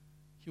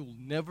 He will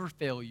never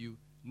fail you,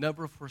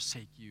 never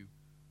forsake you.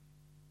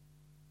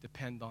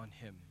 Depend on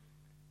him,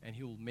 and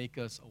he will make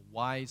us a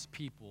wise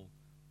people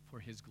for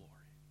his glory.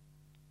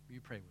 Will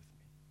you pray with me?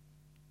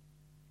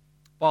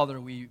 Father,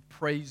 we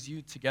praise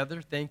you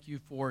together. Thank you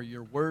for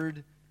your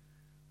word.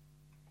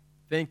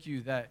 Thank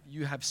you that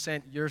you have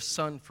sent your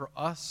Son for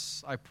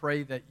us. I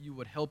pray that you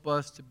would help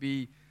us to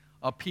be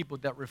a people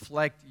that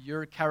reflect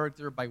your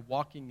character by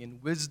walking in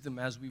wisdom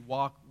as we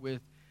walk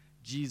with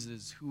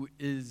Jesus, who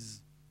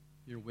is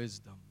your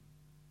wisdom.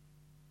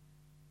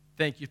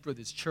 Thank you for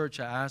this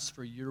church. I ask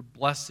for your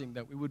blessing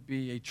that we would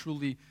be a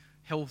truly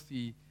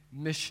healthy,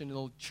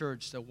 missional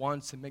church that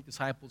wants to make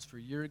disciples for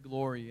your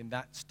glory, and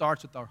that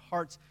starts with our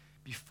hearts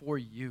before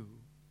you.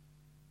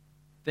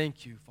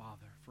 Thank you,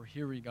 Father, for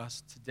hearing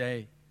us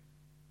today.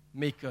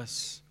 Make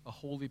us a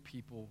holy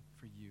people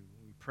for you.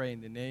 We pray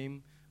in the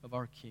name of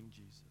our King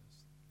Jesus.